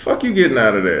on. Fuck you getting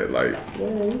out of that? Like,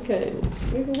 man, you can't.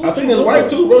 I seen his wife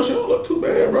too, bro. She don't look too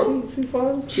bad, bro.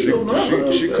 She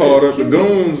called up the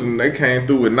goons and they came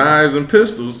through with knives and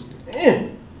pistols. Yeah.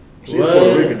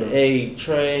 Run a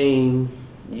train.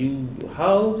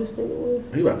 How old this nigga was?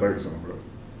 He about 30 something, bro.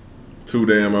 Too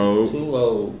damn old. Too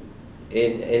old.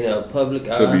 In a public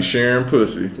eye. To be sharing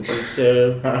pussy. To be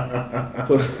sharing. That's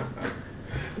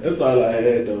all I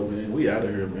had though, man. We out of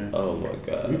here, man. Oh my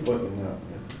God. We fucking out,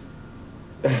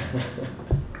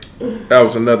 man. That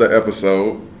was another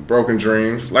episode. Broken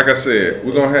Dreams. Like I said,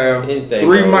 we're gonna have 3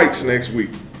 mics next week.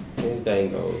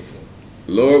 Anything goes.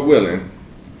 Lord willing.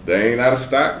 They ain't out of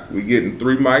stock. We getting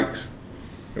 3 mics.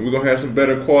 And we're going to have some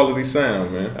better quality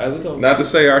sound, man. Not to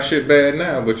say our shit bad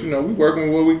now, but, you know, we working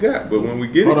with what we got. But when we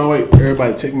get Hold on, wait.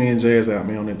 Everybody, check me and Jazz out,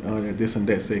 man, on that this and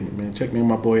that segment, man. Check me and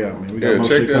my boy out, man. We got more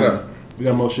shit coming. Out. We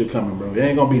got more shit coming, bro. It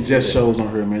ain't going to be just shows on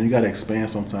here, man. You got to expand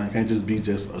sometimes. It can't just be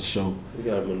just a show. You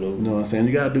got to maneuver. You know what I'm saying?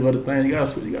 You got to do other things. You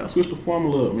got to switch the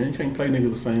formula up, man. You can't play niggas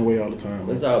the same way all the time,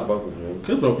 man. It's all Broken Dreams.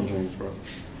 It's Broken Dreams, bro.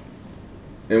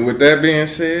 And with that being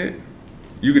said,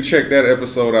 you can check that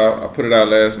episode out. I put it out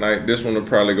last night. This one will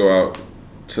probably go out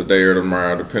today or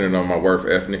tomorrow, depending on my work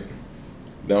ethic.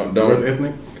 Don't work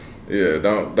ethic? Yeah,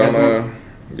 don't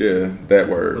yeah, that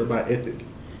word. What about ethic?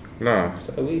 No.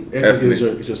 So ethic is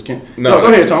your skin. No, go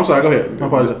ahead, Tom. I'm sorry, go ahead. My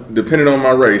apologies. Depending on my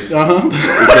race, it's gonna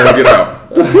get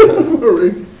out.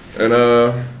 And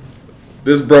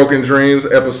this Broken Dreams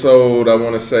episode, I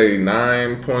wanna say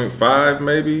 9.5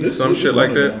 maybe, some shit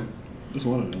like that. Just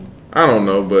one of them. I don't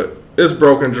know, but it's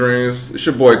Broken Dreams. It's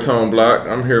your boy Tone Block.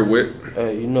 I'm here with.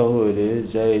 Hey, you know who it is?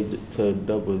 J to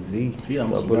double Z. He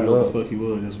almost forgot who the fuck he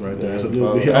was just right there.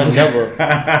 I never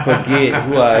forget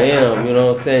who I am. You know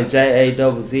what I'm saying?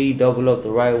 JAZZ, double up the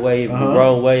right way. If the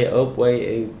wrong way, up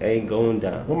way, ain't going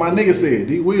down. What my nigga said.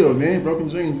 D Will, man. Broken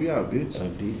Dreams, we out, bitch.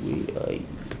 D Will,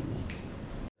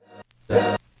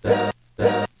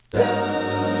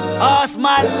 All's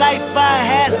my life I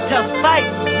has to fight,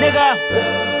 nigga.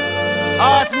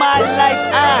 All's my life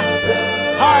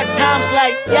hard times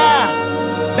like, yeah.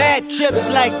 Bad trips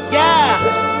like, yeah.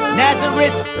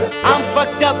 Nazareth, I'm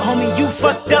fucked up, homie, you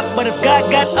fucked up. But if God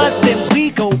got us, then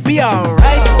we gon' be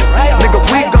alright. Nigga,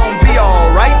 we gon' be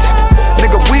alright.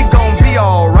 Nigga, we gon' be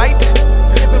alright.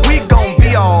 We gon'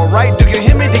 be alright. Do you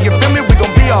hear me? Do you feel me? We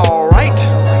gon' be alright.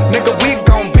 Nigga, we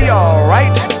gon' be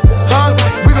alright. Huh?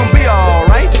 We gon' be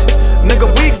alright. Nigga,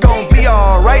 we gon' be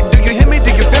alright. Do you hear me?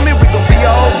 Do you feel me? We gon' be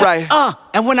alright.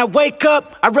 And when I wake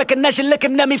up, I recognize you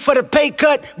looking at me for the pay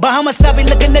cut. Bahamas, I be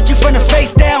looking at you from the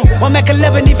face down. 1 Mac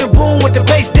 11, even boom with the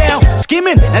bass down.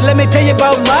 Skimming, and let me tell you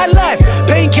about my life.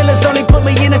 Painkillers only put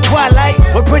me in the twilight.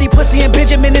 With pretty pussy and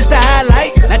Benjamin is the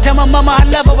highlight. Now tell my mama I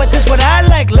love her, but this what I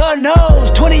like, Lord knows.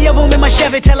 20 of them in my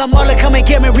Chevy, tell them all to come and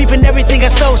get me. Reaping everything I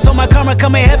sow, so my karma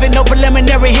come in heaven. No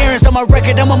preliminary hearings on my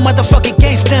record. I'm a motherfucking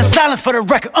gangster in silence for the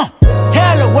record.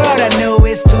 Tell the world I know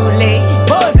it's too late.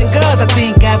 Boys and girls, I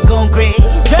think I've gone crazy.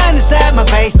 Trying to side my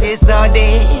face this all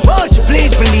day. Won't you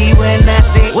please believe when I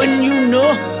say, when you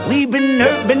know we been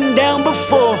hurt, been down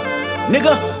before.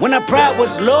 Nigga, when our pride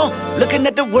was low, looking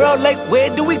at the world like where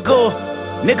do we go?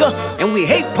 Nigga, and we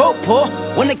hate poor,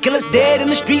 wanna kill us dead in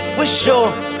the street for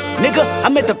sure. Nigga,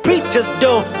 I'm at the preacher's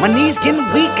door. My knees getting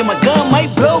weak and my gun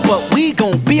might blow, but we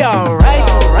gon' be alright.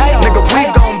 Nigga, we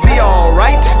gon' be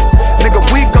alright. Nigga,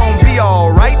 we gon' be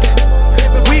alright.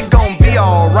 We gon' be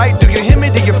alright. Do you hear me?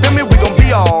 Do you feel me? We gon'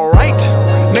 be alright.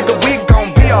 Nigga, we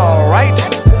gon' be alright.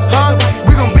 Huh?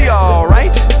 We gon' be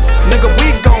alright. Nigga,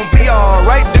 we gon' be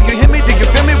alright. Do you hear me? Do you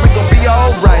feel me? We gon' be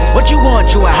alright. What you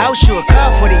want? You a house, you a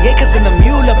car, 40 acres and a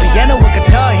mule, a piano, a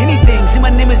guitar, anything. See, my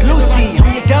name is Lucy,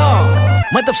 I'm your dog.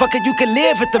 Motherfucker, you can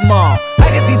live at the mall. I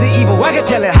can see the evil, I can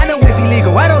tell it. I know it's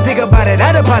illegal, I don't think about it.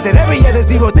 I deposit every other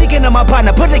zero, thinking of my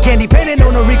partner. Put the candy painting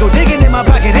on a Rico, digging in my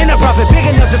pocket. In a profit big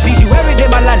enough to feed you every day.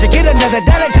 My logic, get another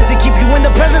dollar just to keep you in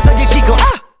the presence of your Chico.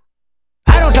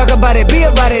 I don't talk about it, be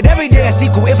about it. Every day I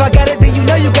sequel. If I got it, then you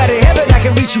know you got it. Heaven, I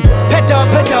can reach you. Pet dog,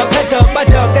 my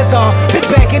dog, that's all. Big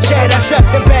back and Chad, I trap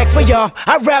the bag for y'all.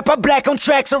 I rap, I black on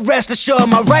tracks, so rest assured.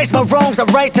 My rights, my wrongs, I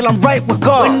right till I'm right with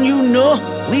God. When you know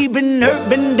we been hurt,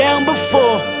 been down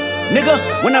before. Nigga,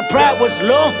 when our pride was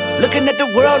low, looking at the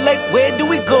world like where do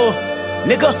we go?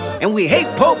 Nigga, and we hate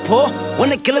poor,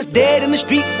 wanna kill us dead in the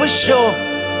street for sure.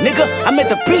 Nigga, I'm at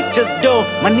the preacher's door.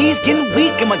 My knees getting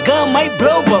weak and my gun might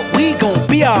blow, but we gon'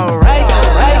 be alright.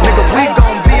 Nigga, we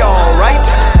gon' be alright.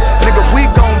 Nigga, we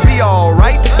gon' be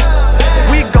alright.